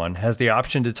 everyone has the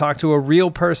option to talk to a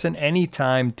real person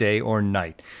anytime, day or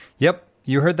night. Yep,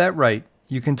 you heard that right.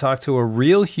 You can talk to a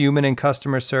real human in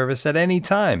customer service at any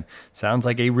time. Sounds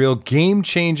like a real game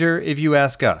changer if you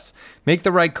ask us. Make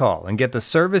the right call and get the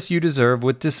service you deserve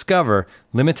with Discover.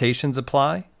 Limitations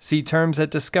apply. See terms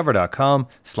at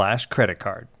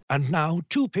discover.com/creditcard. And now,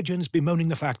 two pigeons bemoaning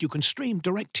the fact you can stream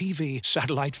DirecTV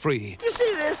satellite-free. You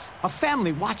see this? A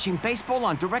family watching baseball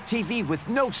on DirecTV with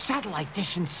no satellite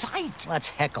dish in sight. Let's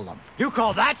heckle them. You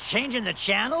call that changing the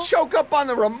channel? Choke up on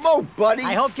the remote, buddy.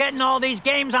 I hope getting all these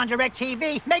games on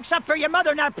DirecTV makes up for your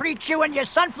mother not pre-chewing your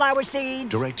sunflower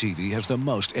seeds. DirecTV has the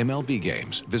most MLB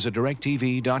games. Visit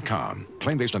DirecTV.com.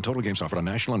 Claim based on total games offered on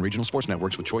national and regional sports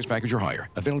networks with choice package or higher.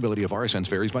 Availability of RSNs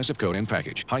varies by zip code and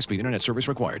package. High-speed internet service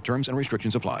required. Terms and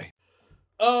restrictions apply.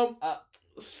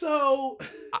 So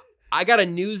I got a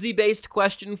newsy-based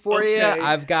question for you.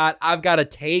 I've got a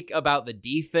take about the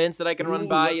defense that I can run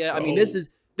by you. I mean, this is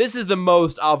the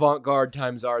most avant-garde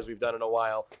times ours we've done in a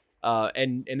while,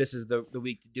 and this is the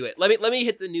week to do it. Let me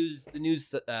hit the news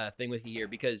thing with you here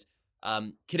because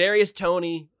Kadarius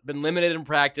Toney been limited in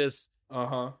practice.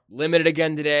 Limited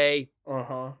again today.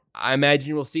 I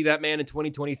imagine we'll see that man in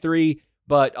 2023.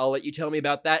 But I'll let you tell me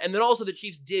about that. And then also the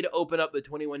Chiefs did open up the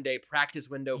 21-day practice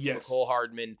window for Mecole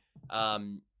Hardman.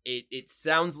 It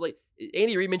sounds like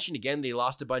Andy Reid mentioned again that he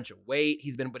lost a bunch of weight.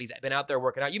 He's been out there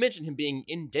working out. You mentioned him being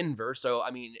in Denver, so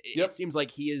I mean, it seems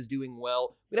like he is doing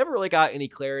well. We never really got any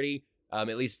clarity,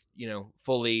 at least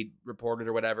fully reported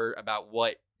or whatever about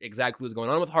what exactly was going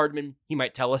on with Hardman. He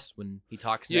might tell us when he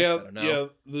talks next. I don't know.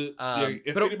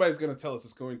 If anybody's going to tell us,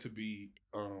 it's going to be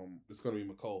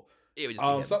Mecole. It would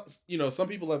just be some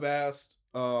people have asked,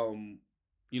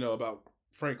 about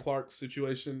Frank Clark's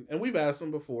situation, and we've asked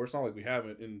him before. It's not like we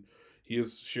haven't, and he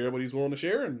has shared what he's willing to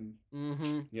share, and I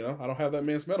don't have that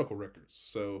man's medical records,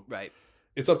 so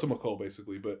it's up to Mecole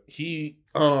basically. But he,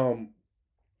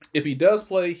 if he does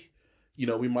play,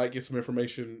 we might get some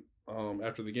information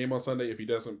after the game on Sunday. If he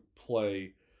doesn't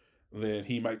play, then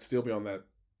he might still be on that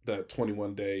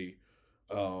 21-day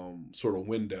sort of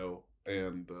window,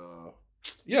 and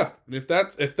and if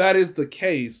that is the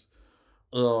case,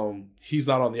 he's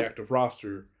not on the active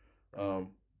roster,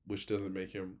 which doesn't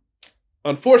make him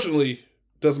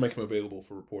available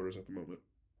for reporters at the moment.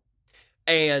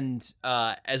 And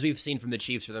as we've seen from the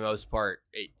Chiefs for the most part,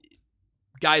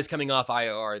 guys coming off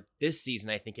IR this season,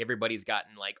 I think everybody's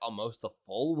gotten like almost the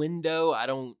full window. I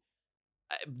don't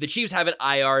the Chiefs haven't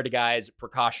IR'd guys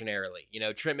precautionarily.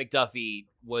 Trent McDuffie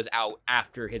was out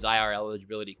after his IR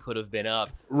eligibility could have been up.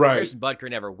 Right. Harrison Butker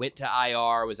never went to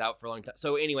IR, was out for a long time.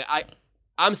 So anyway,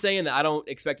 I'm saying that I don't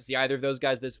expect to see either of those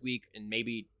guys this week, and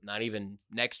maybe not even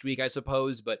next week, I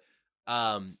suppose. But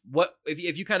what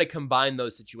if you kind of combine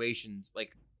those situations,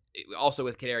 like also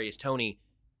with Kadarius Toney,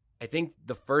 I think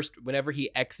whenever he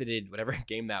exited whatever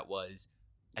game that was,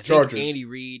 I think Andy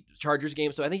Reid, Chargers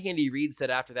game. So I think Andy Reid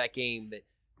said after that game that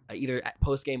either at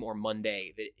post game or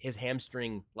Monday that his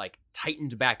hamstring like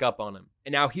tightened back up on him.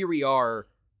 And now here we are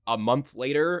a month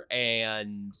later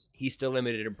and he's still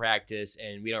limited in practice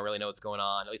and we don't really know what's going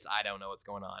on. At least I don't know what's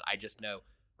going on. I just know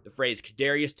the phrase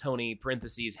Kadarius Toney,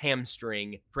 parentheses,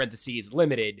 hamstring, parentheses,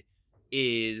 limited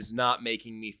is not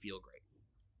making me feel great.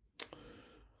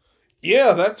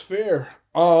 Yeah, that's fair.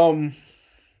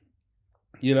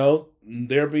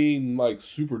 They're being like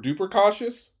super duper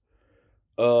cautious.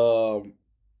 I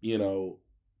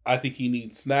think he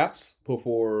needs snaps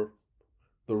before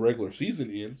the regular season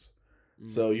ends.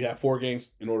 So you have 4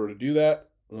 games in order to do that.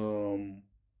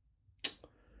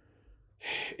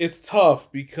 It's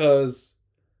tough because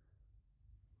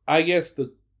I guess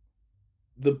the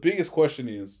biggest question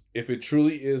is, if it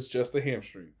truly is just a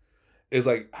hamstring, is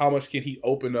like how much can he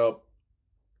open up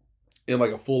in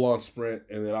like a full-on sprint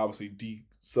and then obviously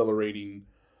decelerating,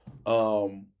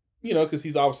 because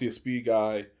he's obviously a speed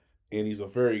guy and he's a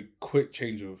very quick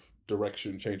change of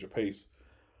direction, change of pace.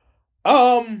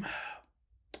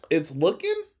 It's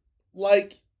looking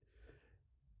like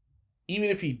even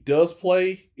if he does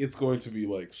play, it's going to be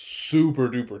like super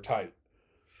duper tight.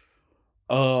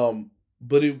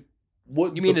 But it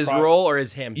wouldn't. You mean his roll or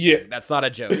his hamstring? Yeah, that's not a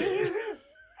joke.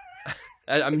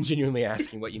 I'm genuinely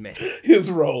asking what you meant.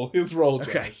 His roll. Josh.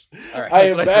 Okay. All right. I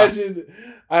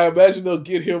imagine they'll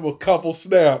get him a couple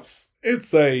snaps and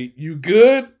say, "You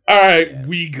good? All right, yeah.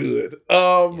 We good."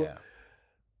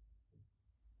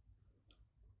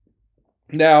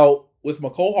 Now with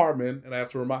Mecole Hardman, and I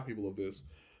have to remind people of this,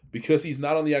 because he's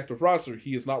not on the active roster,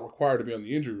 he is not required to be on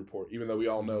the injury report, even though we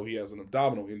all know he has an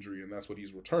abdominal injury and that's what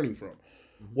he's returning from.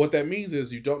 Mm-hmm. What that means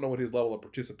is you don't know what his level of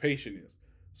participation is.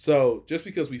 So just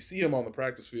because we see him on the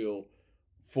practice field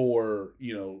for,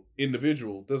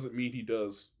 individual doesn't mean he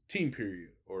does team period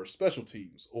or special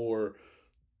teams or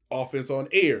offense on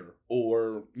air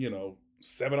or,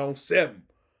 7-on-7.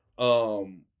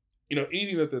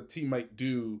 Anything that the team might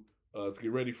do to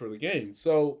get ready for the game.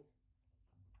 So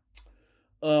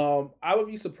I would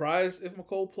be surprised if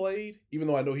Mecole played, even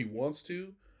though I know he wants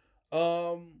to.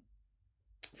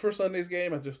 For Sunday's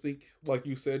game, I just think, like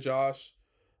you said, Josh,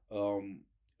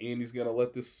 Andy's going to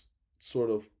let this sort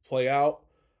of play out.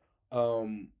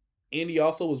 Andy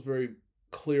also was very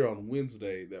clear on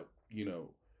Wednesday that,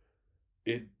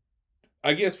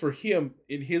 I guess for him,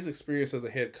 in his experience as a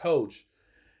head coach,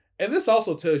 and this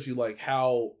also tells you like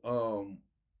how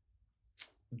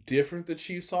different the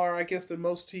Chiefs are, I guess, than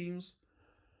most teams.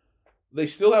 They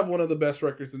still have one of the best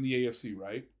records in the AFC,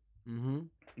 right? Mm-hmm.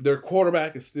 Their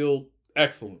quarterback is still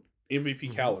excellent,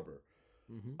 MVP caliber.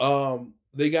 Mm-hmm.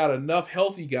 They got enough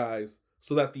healthy guys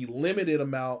so that the limited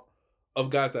amount of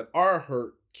guys that are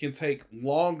hurt can take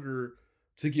longer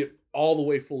to get all the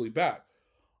way fully back.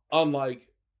 Unlike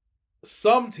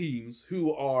some teams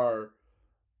who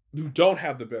don't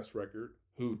have the best record,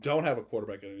 who don't have a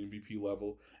quarterback at an MVP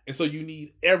level, and so you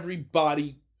need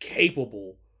everybody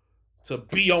capable to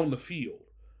be on the field.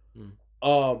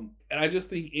 And I just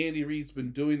think Andy Reid's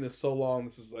been doing this so long.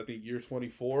 This is, I think, year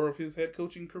 24 of his head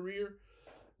coaching career,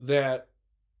 that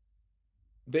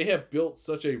they have built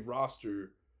such a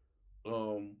roster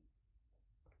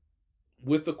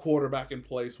with the quarterback in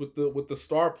place, with the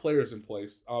star players in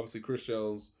place. Obviously, Chris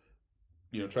Jones,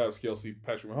 Travis Kelce,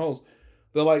 Patrick Mahomes.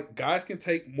 They're like, guys can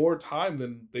take more time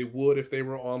than they would if they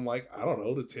were on, like, I don't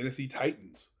know, the Tennessee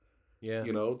Titans. Yeah.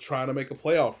 Trying to make a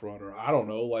playoff run, or I don't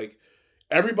know, like,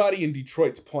 everybody in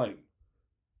Detroit's playing.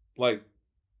 Like,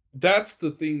 that's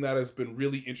the thing that has been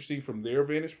really interesting from their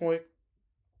vantage point,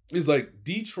 is like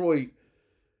Detroit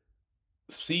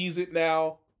sees it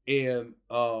now. And,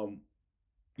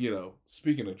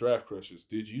 speaking of draft crushes,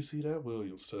 did you see that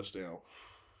Williams touchdown?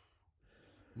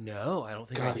 No, I don't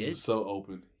think I did. He was so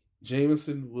open.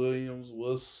 Jameson Williams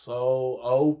was so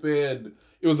open.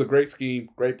 It was a great scheme,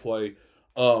 great play.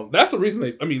 That's the reason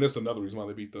that's another reason why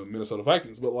they beat the Minnesota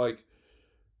Vikings. But like,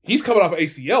 he's coming off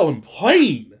ACL and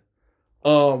playing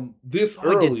this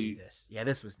early. I did see this. Yeah,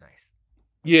 this was nice.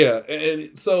 Yeah,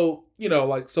 and so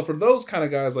so for those kind of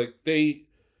guys, like they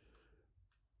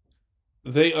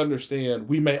understand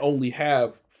we may only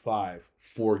have 4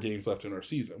 games left in our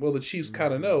season. Well, the Chiefs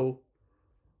kind of know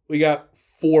we got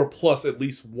 4 plus at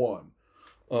least 1.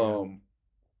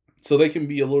 So they can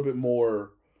be a little bit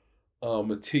more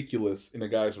meticulous in a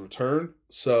guy's return.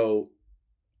 So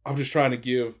I'm just trying to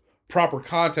give proper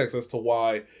context as to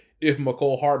why if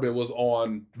McCole Hardman was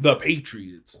on the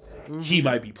Patriots, he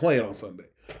might be playing on Sunday.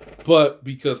 But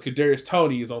because Kadarius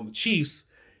Toney is on the Chiefs,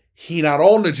 he not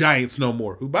on the Giants no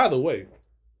more, who, by the way,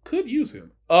 could use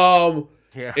him. And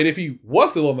if he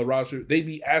was still on the roster, they'd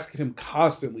be asking him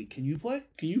constantly, can you play?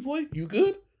 Can you play? You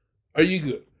good? Are you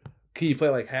good? Can you play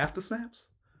like half the snaps?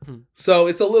 So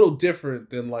it's a little different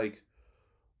than like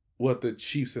what the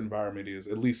Chiefs environment is,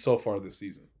 at least so far this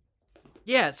season.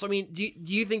 Yeah, so I mean, do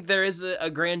you think there is a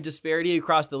grand disparity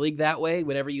across the league that way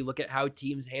whenever you look at how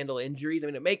teams handle injuries? I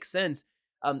mean, it makes sense.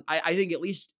 I think at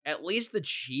least the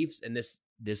Chiefs, and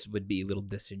this would be a little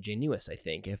disingenuous, I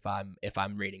think, if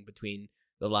I'm reading between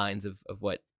the lines of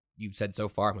what you've said so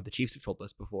far and what the Chiefs have told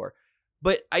us before.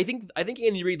 But I think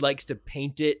Andy Reid likes to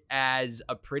paint it as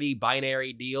a pretty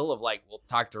binary deal of like, we'll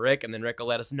talk to Rick and then Rick will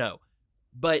let us know.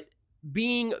 But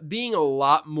being a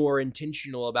lot more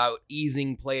intentional about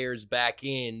easing players back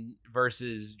in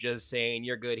versus just saying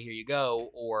you're good, here you go,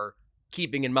 or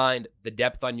keeping in mind the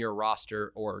depth on your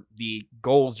roster or the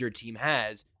goals your team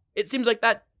has, it seems like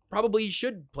that probably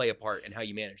should play a part in how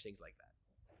you manage things like that.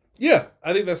 Yeah,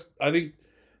 I think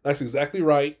that's exactly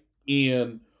right.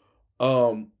 And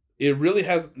it really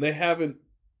hasn't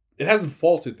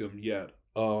faulted them yet.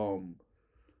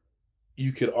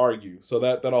 You could argue. So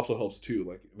that also helps too.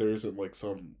 Like there isn't like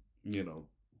some,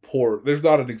 there's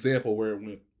not an example where it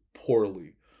went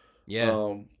poorly.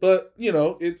 Yeah. But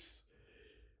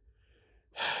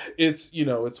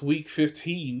it's week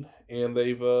 15 and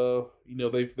they've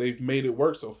made it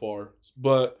work so far.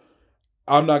 But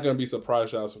I'm not going to be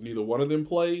surprised, Josh, if neither one of them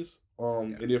plays.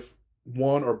 And if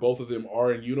one or both of them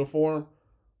are in uniform,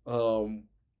 to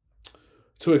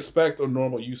expect a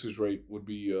normal usage rate would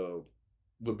be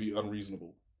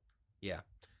unreasonable. Yeah.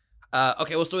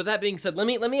 Okay. Well, so with that being said, let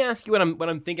me ask you what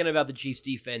I'm thinking about the Chiefs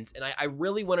defense, and I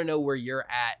really want to know where you're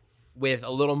at with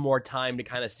a little more time to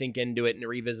kind of sink into it and to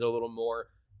revisit a little more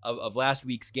of last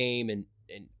week's game. And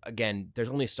again, there's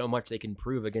only so much they can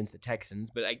prove against the Texans,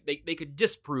 but they could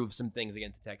disprove some things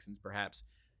against the Texans, perhaps.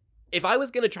 If I was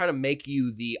going to try to make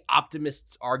you the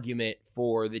optimist's argument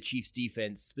for the Chiefs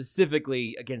defense,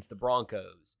 specifically against the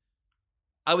Broncos,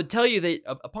 I would tell you that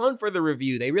upon further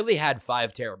review, they really had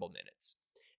 5 terrible minutes.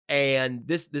 And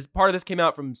this part of this came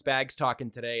out from Spags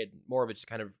talking today, and more of it just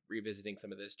kind of revisiting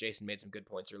some of this. Jason made some good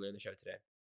points earlier in the show today.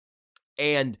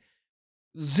 And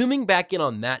zooming back in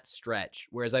on that stretch,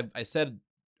 whereas I said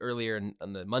earlier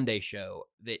on the Monday show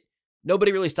that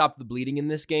nobody really stopped the bleeding in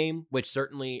this game, which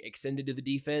certainly extended to the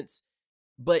defense.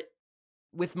 But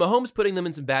with Mahomes putting them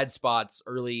in some bad spots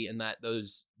early in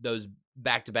those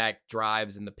back-to-back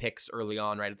drives and the picks early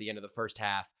on right at the end of the first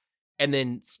half, and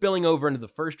then spilling over into the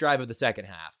first drive of the second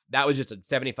half, that was just a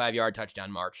 75-yard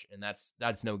touchdown march, and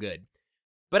that's no good.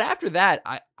 But after that,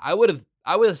 I would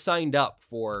have signed up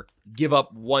for give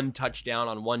up one touchdown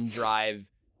on one drive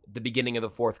at the beginning of the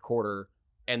fourth quarter,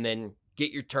 and then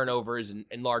get your turnovers,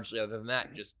 and largely other than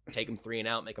that, just take them 3 and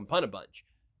out, make them punt a bunch.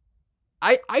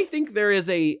 I think there is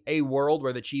a world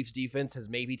where the Chiefs defense has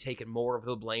maybe taken more of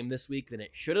the blame this week than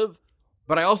it should have,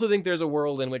 but I also think there's a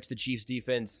world in which the Chiefs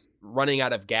defense running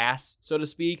out of gas, so to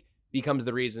speak, becomes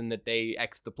the reason that they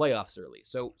exit the playoffs early.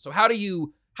 So how do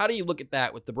you look at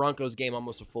that with the Broncos game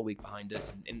almost a full week behind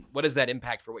us, and what does that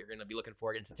impact for what you're going to be looking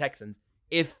for against the Texans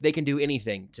if they can do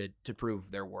anything to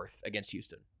prove their worth against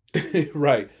Houston?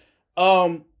 Right.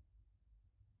 I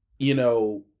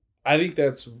think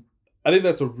that's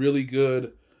a really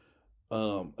good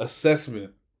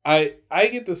assessment. I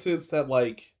get the sense that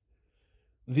like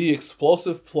the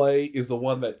explosive play is the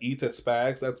one that eats at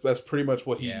Spags. That's pretty much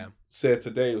what he said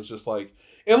today. It was just like,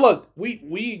 and look,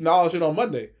 we acknowledged it on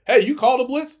Monday. Hey, you called a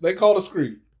blitz, they called a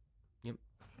screen. Yep.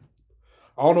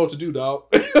 I don't know what to do, dog.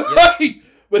 Yep.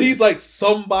 But he's like,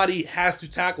 somebody has to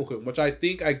tackle him, which I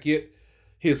think I get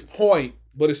his point,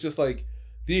 but it's just like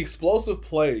the explosive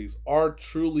plays are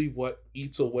truly what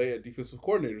eats away at defensive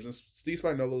coordinators. And Steve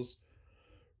Spagnuolo's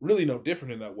really no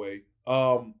different in that way.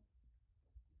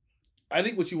 I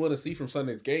think what you want to see from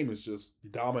Sunday's game is just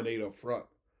dominate up front.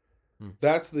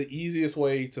 That's the easiest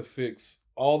way to fix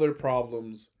all their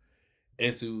problems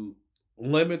and to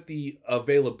limit the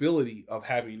availability of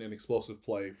having an explosive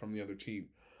play from the other team.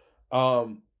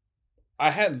 I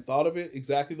hadn't thought of it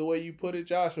exactly the way you put it,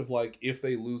 Josh, of like if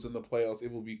they lose in the playoffs,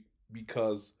 it will be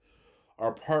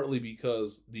partly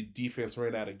because the defense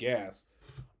ran out of gas.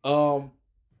 That's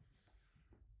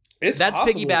possible.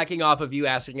 Piggybacking off of you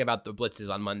asking about the blitzes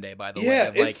on Monday, by the way.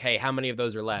 Of like, hey, how many of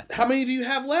those are left? How many do you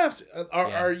have left?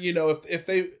 If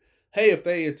hey, if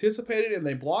they anticipate it and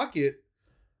they block it,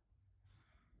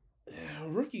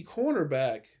 rookie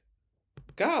cornerback,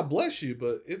 God bless you,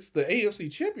 but it's the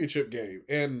AFC Championship game.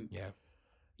 And,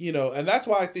 and that's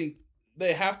why I think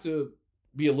they have to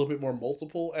be a little bit more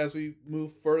multiple as we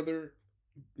move further,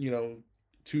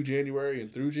 to January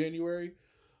and through January.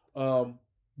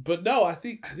 But no, I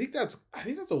think that's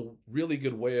a really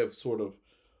good way of sort of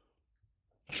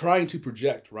trying to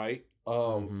project, right?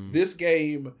 This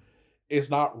game is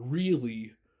not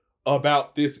really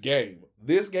about this game.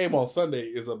 This game on Sunday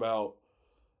is about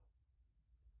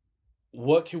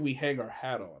what can we hang our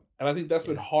hat on. And I think that's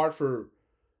been hard for,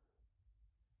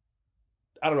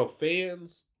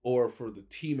 fans or for the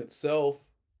team itself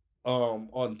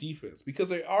on defense, because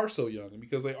they are so young and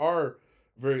because they are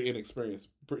very inexperienced,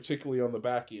 particularly on the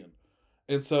back end.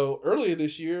 And so earlier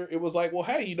this year, it was like, well,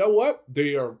 hey, you know what?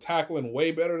 They are tackling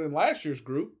way better than last year's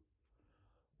group.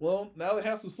 Well, now they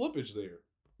have some slippage there.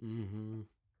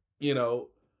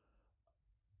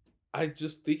 I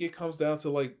just think it comes down to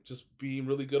like just being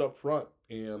really good up front.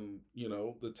 And,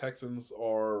 the Texans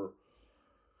are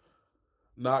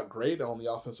not great on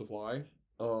the offensive line,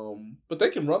 but they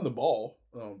can run the ball.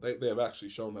 They have actually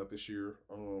shown that this year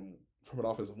from an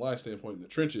offensive line standpoint in the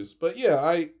trenches. But yeah,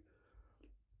 I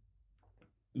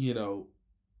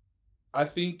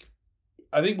think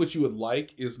what you would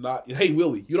like is not, hey,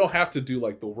 Willie, you don't have to do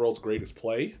like the world's greatest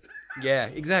play. Yeah,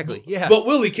 exactly. Yeah. But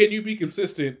Willie, can you be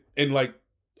consistent and like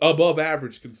above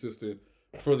average consistent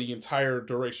for the entire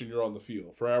duration you're on the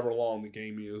field, for however long the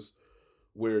game is,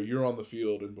 where you're on the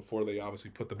field and before they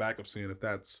obviously put the backups in, if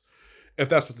that's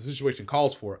what the situation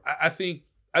calls for. I think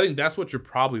that's what you're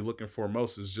probably looking for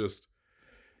most is just,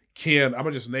 I'm going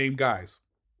to just name guys.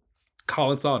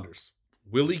 Colin Saunders,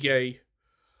 Willie Gay,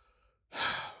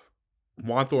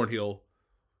 Juan Thornhill,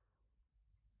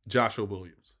 Joshua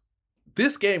Williams.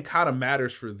 This game kind of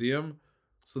matters for them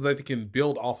so that they can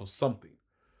build off of something,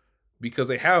 because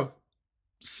they have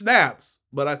snaps,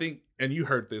 but I think, and you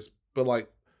heard this, but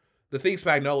like the thing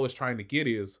Spagnuolo is trying to get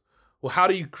is, well, how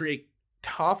do you create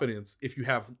confidence if you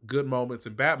have good moments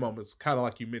and bad moments, kind of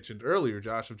like you mentioned earlier,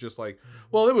 Josh, of just like,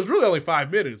 well, it was really only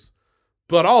 5 minutes,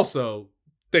 but also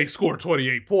they scored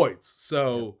 28 points.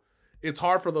 So it's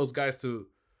hard for those guys to,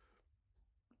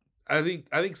 I think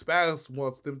Spags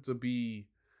wants them to be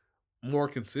more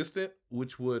consistent,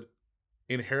 which would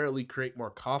inherently create more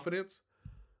confidence,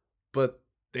 but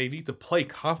they need to play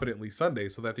confidently Sunday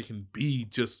so that they can be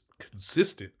just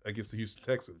consistent against the Houston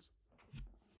Texans.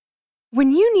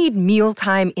 When you need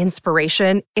mealtime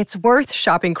inspiration, it's worth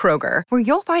shopping Kroger, where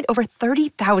you'll find over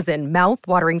 30,000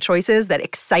 mouth-watering choices that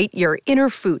excite your inner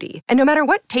foodie. And no matter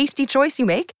what tasty choice you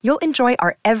make, you'll enjoy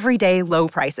our everyday low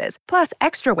prices, plus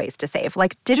extra ways to save,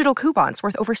 like digital coupons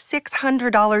worth over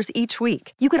 $600 each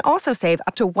week. You can also save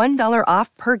up to $1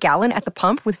 off per gallon at the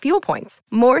pump with fuel points.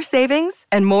 More savings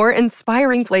and more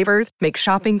inspiring flavors make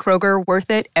shopping Kroger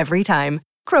worth it every time.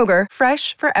 Kroger,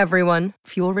 fresh for everyone.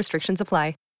 Fuel restrictions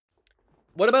apply.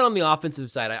 What about on the offensive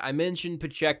side? I mentioned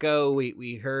Pacheco.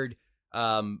 We heard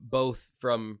both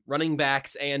from running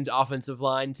backs and offensive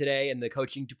line today in the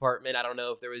coaching department. I don't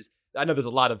know if there was, I know there's a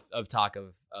lot of talk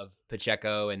of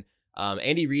Pacheco, and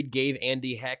Andy Reid gave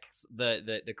Andy Heck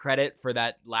the credit for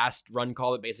that last run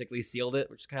call that basically sealed it,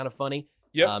 which is kind of funny.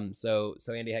 Yep. So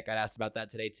Andy Heck got asked about that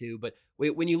today too. But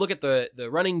when you look at the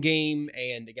running game,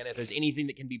 and again, if there's anything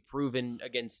that can be proven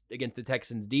against the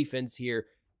Texans defense here,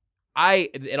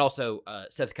 and also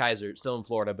Seth Kaiser still in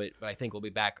Florida, but I think we'll be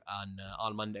back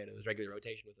on Monday to his regular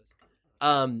rotation with us.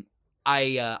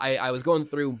 I was going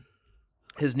through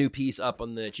his new piece up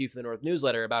on the Chief of the North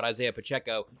newsletter about Isaiah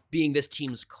Pacheco being this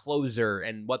team's closer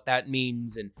and what that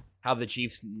means and how the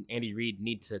Chiefs and Andy Reid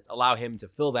need to allow him to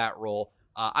fill that role.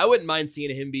 I wouldn't mind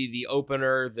seeing him be the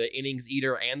opener, the innings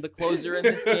eater, and the closer in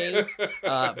this game.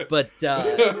 But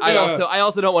I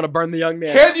also don't want to burn the young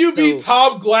man. Can you be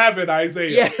Tom Glavine, Isaiah?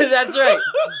 Yeah, that's right.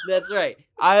 That's right.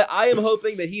 I am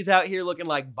hoping that he's out here looking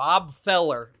like Bob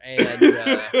Feller, and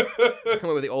come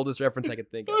up with the oldest reference I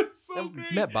could think of. That's so great.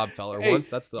 I met Bob Feller once.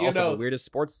 That's also the weirdest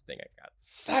sports thing I got.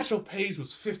 Satchel Paige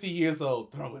was 50 years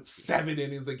old, throwing 7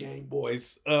 innings a game,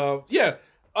 boys. No,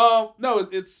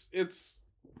 it's.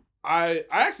 I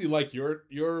actually like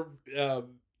your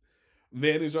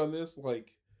advantage on this.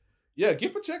 Like, yeah,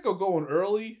 get Pacheco going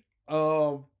early.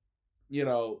 Have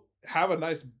a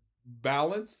nice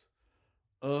balance.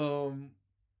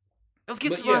 Let's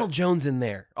get some Ronald Jones in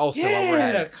there. Also, while we're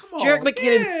at it. Come on, Jerick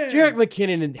McKinnon. yeah. Jerick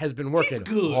McKinnon has been working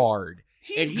hard,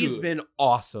 he's good. been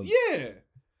awesome. Yeah,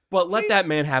 but let that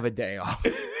man have a day off.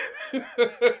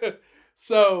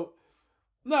 So,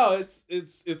 No,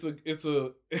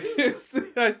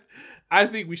 I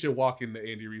think we should walk into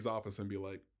Andy Reid's office and be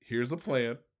like, here's a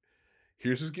plan.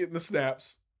 Here's who's getting the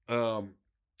snaps. McKinnon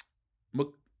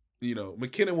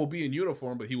will be in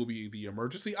uniform, but he will be the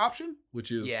emergency option,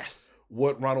 which is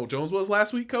what Ronald Jones was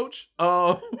last week, coach.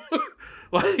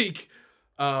 Obviously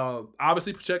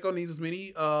Pacheco needs as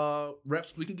many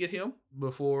reps we can get him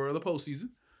before the postseason.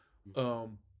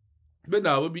 But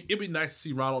no, it'd be nice to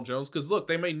see Ronald Jones, because look,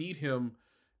 they may need him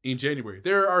in January.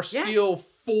 There are still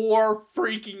 4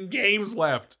 freaking games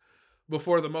left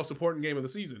before the most important game of the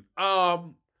season.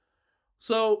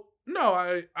 So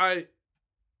no, I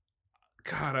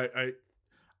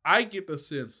get the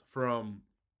sense from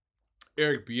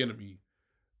Eric Bieniemy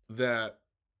that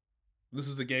this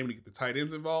is a game to get the tight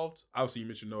ends involved. Obviously, you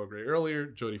mentioned Noah Gray earlier.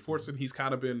 Jody Fortson, he's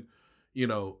kind of been,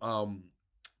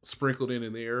 sprinkled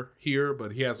in there here,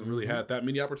 but he hasn't really had that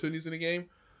many opportunities in the game.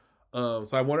 So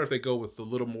I wonder if they go with a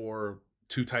little more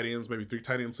 2 tight ends, maybe 3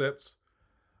 tight end sets.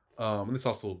 And this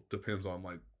also depends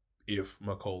on if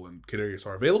McCole and Kadarius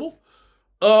are available.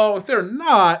 If they're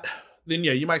not, then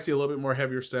yeah, you might see a little bit more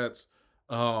heavier sets.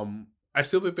 I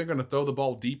still think they're going to throw the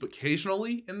ball deep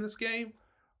occasionally in this game.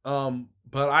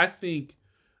 But I think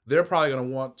they're probably going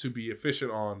to want to be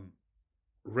efficient on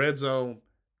red zone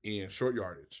and short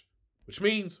yardage, which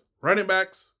means running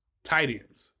backs, tight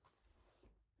ends.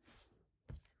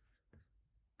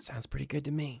 Sounds pretty good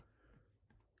to me.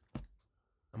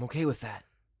 I'm okay with that.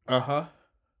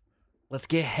 Let's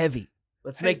get heavy.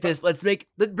 Let's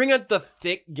bring out the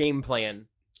thick game plan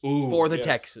for the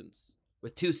Texans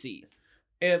with 2 C's.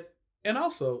 And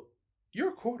also,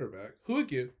 your quarterback, who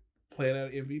again, playing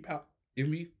at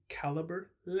MVP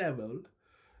caliber level,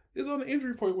 is on the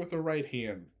injury point with a right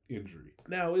hand injury.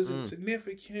 Now, is it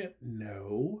significant?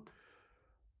 No.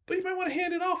 But you might want to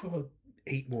hand it off about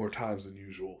 8 more times than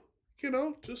usual.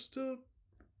 Just to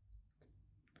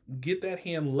get that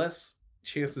hand less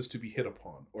chances to be hit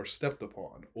upon or stepped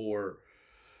upon or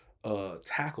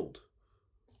tackled.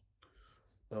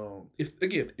 If the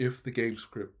game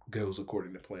script goes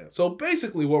according to plan. So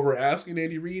basically what we're asking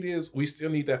Andy Reid is we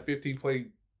still need that 15-play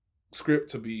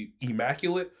script to be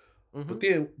immaculate. But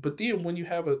then when you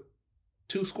have a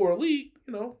 2-score lead,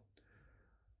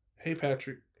 hey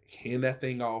Patrick, hand that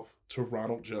thing off to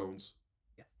Ronald Jones.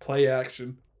 Play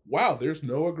action. Wow, there's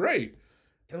Noah Gray.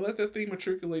 And let that thing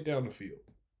matriculate down the field.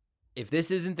 If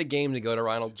this isn't the game to go to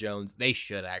Ronald Jones, they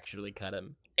should actually cut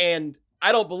him. And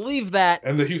I don't believe that,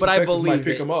 and the Houston Texans might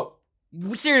pick him up.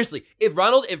 Seriously, if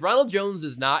Ronald Jones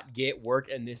does not get work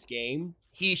in this game,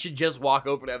 he should just walk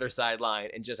over to the other sideline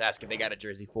and just ask if they got a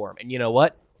jersey for him. And you know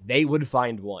what? They would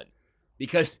find one.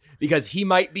 Because he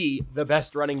might be the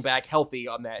best running back healthy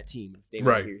on that team if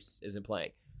David Pierce isn't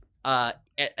playing. And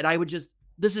I would just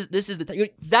this is the thing.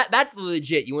 That's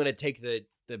legit. You want to take the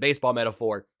baseball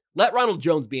metaphor. Let Ronald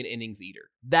Jones be an innings eater.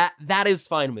 That is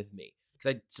fine with me.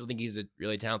 Because I still think he's a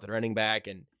really talented running back,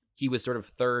 and he was sort of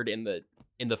third in the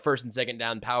first and second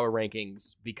down power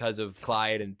rankings because of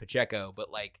Clyde and Pacheco. But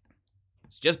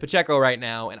it's just Pacheco right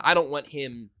now, and I don't want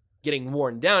him getting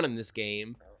worn down in this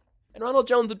game. And Ronald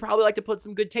Jones would probably like to put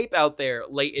some good tape out there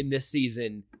late in this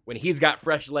season when he's got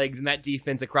fresh legs and that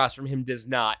defense across from him does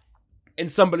not, and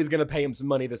somebody's going to pay him some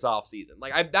money this offseason.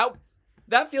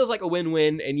 That feels like a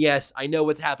win-win. And yes, I know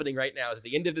what's happening right now is at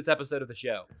the end of this episode of the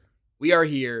show. We are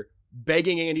here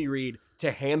begging Andy Reid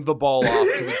to hand the ball off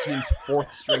to the team's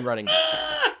 4th string running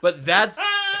back. But that's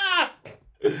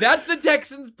the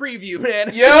Texans preview,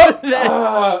 man. Yep.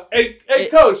 Hey,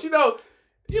 coach, I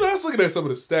was looking at some of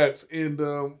the stats, and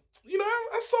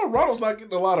I saw Ronald's not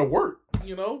getting a lot of work,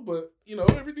 but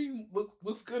everything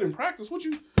looks good in practice. What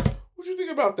you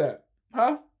think about that?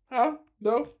 Huh?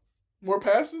 No? More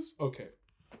passes? Okay.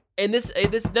 And this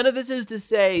none of this is to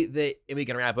say that, and we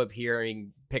can wrap up here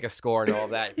and pick a score and all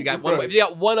that. If you got if you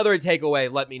got one other takeaway,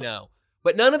 let me know.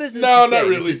 But none of this is to say not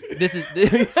really. This is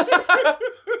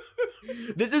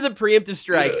this is a preemptive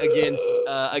strike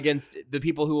against the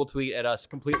people who will tweet at us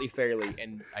completely fairly,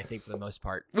 and I think for the most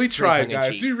part we tried,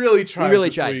 guys. We really tried. We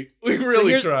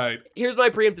really tried. Here's my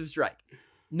preemptive strike.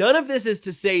 None of this is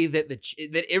to say that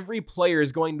that every player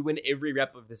is going to win every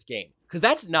rep of this game, because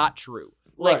that's not true.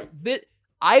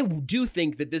 I do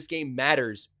think that this game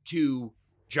matters to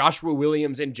Joshua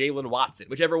Williams and Jalen Watson,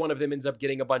 whichever one of them ends up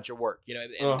getting a bunch of work.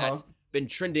 And that's been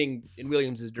trending in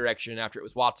Williams' direction after it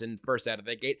was Watson first out of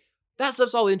the gate. That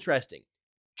stuff's all interesting.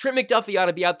 Trent McDuffie ought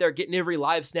to be out there getting every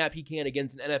live snap he can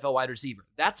against an NFL wide receiver.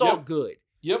 That's all good.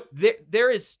 Yep. There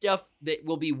is stuff that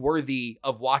will be worthy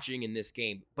of watching in this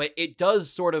game, but it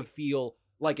does sort of feel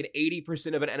like an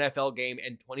 80% of an NFL game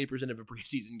and 20% of a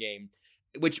preseason game,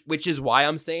 which is why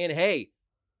I'm saying, hey,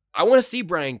 I want to see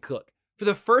Brian Cook. For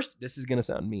the first, this is going to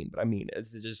sound mean, but I mean,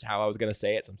 this is just how I was going to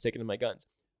say it, so I'm sticking to my guns.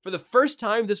 For the first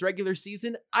time this regular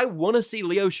season, I want to see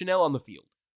Leo Chanel on the field.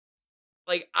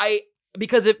 Like,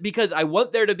 because I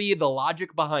want there to be the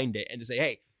logic behind it and to say,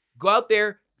 hey, go out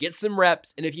there, get some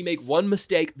reps, and if you make one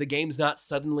mistake, the game's not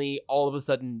suddenly, all of a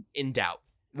sudden, in doubt.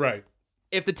 Right.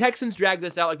 If the Texans drag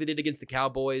this out like they did against the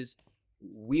Cowboys,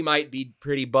 we might be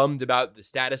pretty bummed about the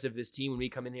status of this team when we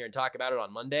come in here and talk about it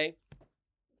on Monday.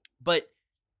 But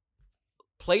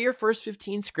play your first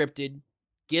 15 scripted,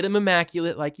 get them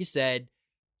immaculate, like you said,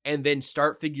 and then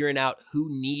start figuring out who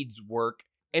needs work.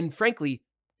 And frankly,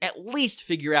 at least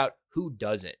figure out who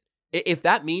doesn't. If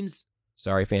that means,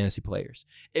 sorry, fantasy players,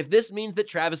 if this means that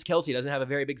Travis Kelce doesn't have a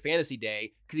very big fantasy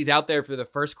day because he's out there for the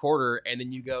first quarter, and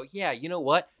then you go, yeah, you know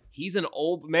what? He's an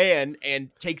old man and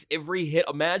takes every hit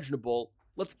imaginable.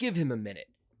 Let's give him a minute.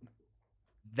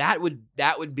 That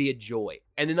would be a joy.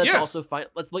 And then let's also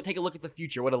take a look at the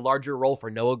future, what a larger role for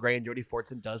Noah Gray and Jody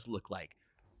Fortson does look like.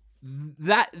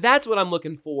 That's what I'm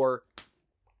looking for.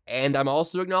 And I'm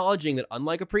also acknowledging that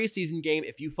unlike a preseason game,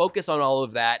 if you focus on all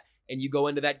of that and you go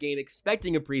into that game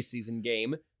expecting a preseason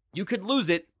game, you could lose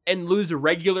it and lose a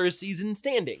regular season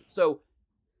standing. So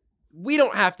we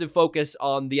don't have to focus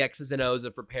on the X's and O's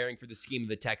of preparing for the scheme of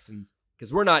the Texans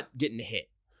because we're not getting hit.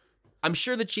 I'm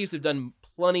sure the Chiefs have done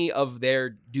plenty of their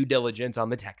due diligence on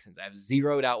the Texans. I have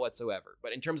zero doubt whatsoever.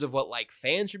 But in terms of what like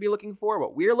fans should be looking for,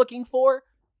 what we're looking for,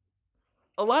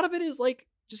 a lot of it is like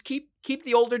just keep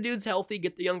the older dudes healthy,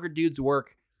 get the younger dudes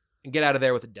work, and get out of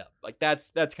there with a dub. Like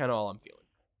that's kind of all I'm feeling.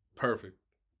 Perfect.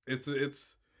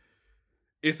 It's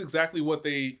exactly what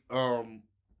they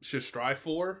should strive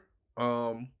for.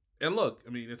 And look, I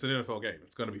mean, it's an NFL game.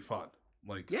 It's going to be fun.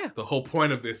 Like, the whole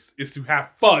point of this is to have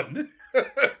fun.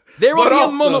 There will be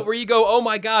a moment where you go, oh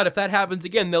my God, if that happens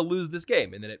again, they'll lose this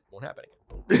game. And then it won't happen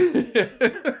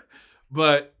again.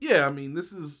 But, yeah, I mean,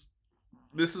 this is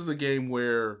a game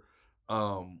where,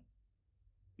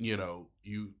 you know,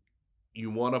 you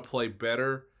want to play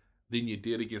better than you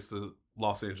did against the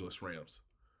Los Angeles Rams.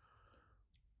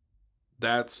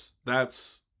 That's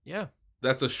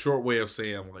a short way of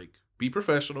saying, like, be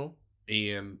professional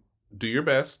and do your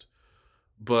best,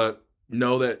 but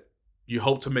know that you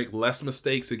hope to make less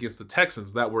mistakes against the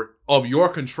Texans that were of your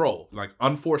control, like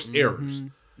unforced errors,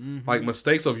 like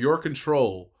mistakes of your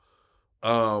control. You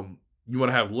want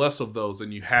to have less of those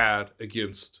than you had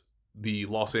against the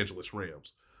Los Angeles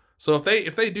Rams. So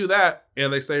if they do that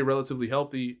and they stay relatively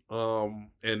healthy,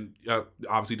 and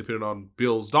obviously depending on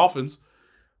Bills Dolphins,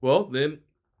 well then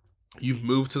you've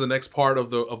moved to the next part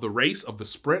of the race, of the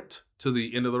sprint to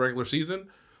the end of the regular season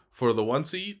for the 1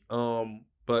 seed.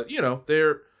 But you know,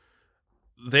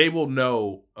 they will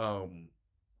know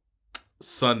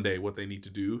Sunday what they need to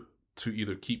do to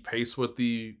either keep pace with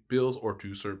the Bills or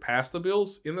to surpass the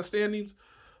Bills in the standings.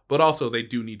 But also they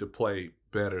do need to play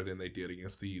better than they did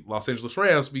against the Los Angeles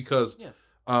Rams because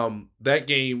that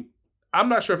game, I'm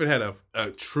not sure if it had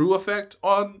a true effect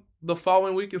on the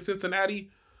following week in Cincinnati.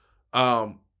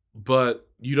 But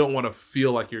you don't want to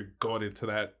feel like you're going into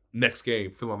that next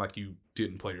game feeling like you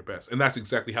didn't play your best. And that's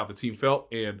exactly how the team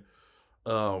felt. And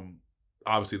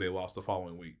obviously they lost the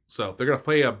following week. So they're going to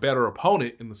play a better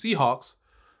opponent in the Seahawks.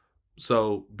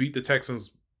 So beat the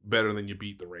Texans better than you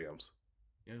beat the Rams.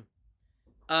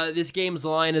 Yeah. This game's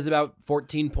line is about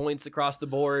 14 points across the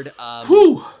board.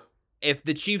 If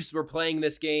the Chiefs were playing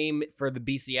this game for the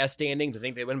BCS standings, I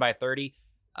think they win by 30.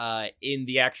 In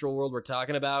the actual world we're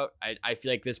talking about, I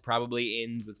feel like this probably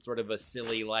ends with sort of a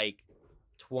silly, like,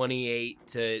 28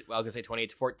 to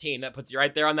 14. That puts you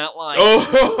right there on that line.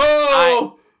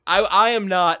 I am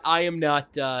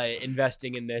not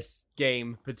investing in this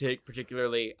game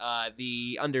particularly.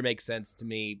 The under makes sense to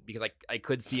me because I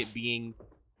could see it being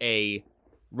a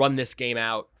run this game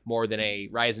out more than a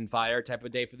rise and fire type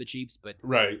of day for the Chiefs. But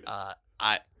right,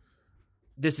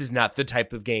 this is not the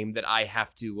type of game that I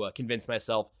have to convince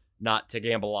myself not to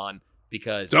gamble on.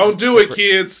 Because don't do it,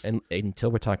 kids. And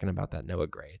until we're talking about that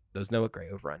those Noah Gray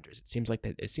over-unders, it seems like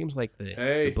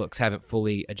the books haven't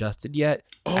fully adjusted yet.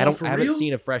 Oh, I haven't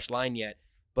seen a fresh line yet.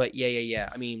 But yeah.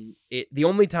 I mean, the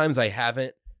only times I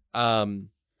haven't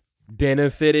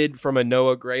benefited from a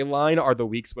Noah Gray line are the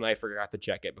weeks when I forgot to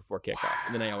check it before kickoff,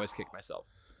 and then I always kick myself.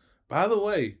 By the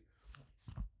way,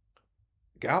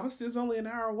 Galveston's only an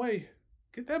hour away.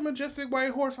 Get that majestic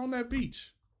white horse on that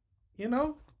beach. You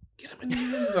know? Get him in the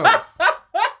end zone.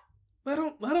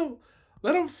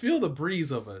 Let him feel the breeze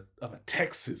of a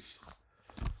Texas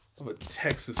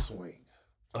swing.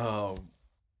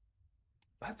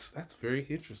 That's very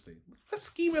interesting. Let's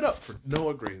scheme it up for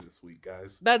Noah Gray this week,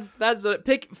 guys. That's a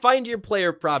pick. Find your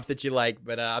player props that you like,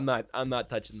 but I'm not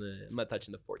touching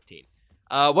the 14.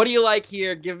 What do you like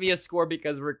here? Give me a score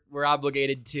because we're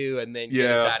obligated to, and then get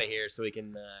us out of here so we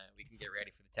can get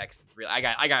ready for the Texans. Really,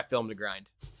 I got film to grind.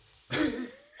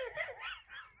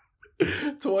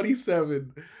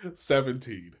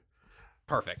 27-17.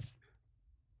 Perfect.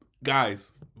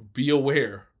 Guys, be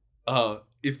aware.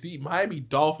 If the Miami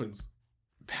Dolphins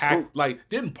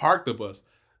didn't park the bus,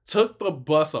 took the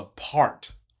bus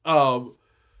apart, I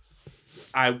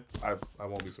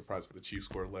won't be surprised if the Chiefs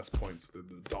score less points than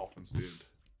the Dolphins did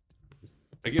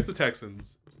against the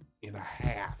Texans in a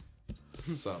half.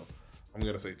 So I'm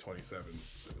gonna say 27-17.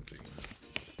 Is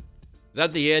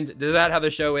that the end? Is that how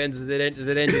the show ends? Does it end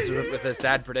just with a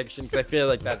sad prediction? Because I feel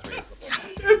like that's reasonable.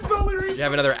 It's totally reasonable. Do you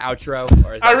have another outro?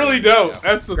 Or is I really don't.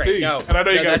 That's the thing. No, and I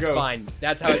know you gotta that's go. Fine.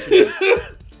 That's how it should be.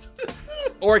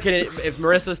 Or if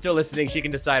Marissa's still listening, she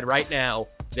can decide right now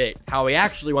that how we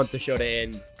actually want the show to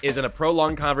end is in a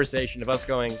prolonged conversation of us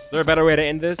going, is there a better way to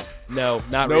end this? No,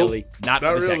 not really. Not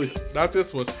for the really. Texans. Not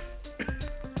this one.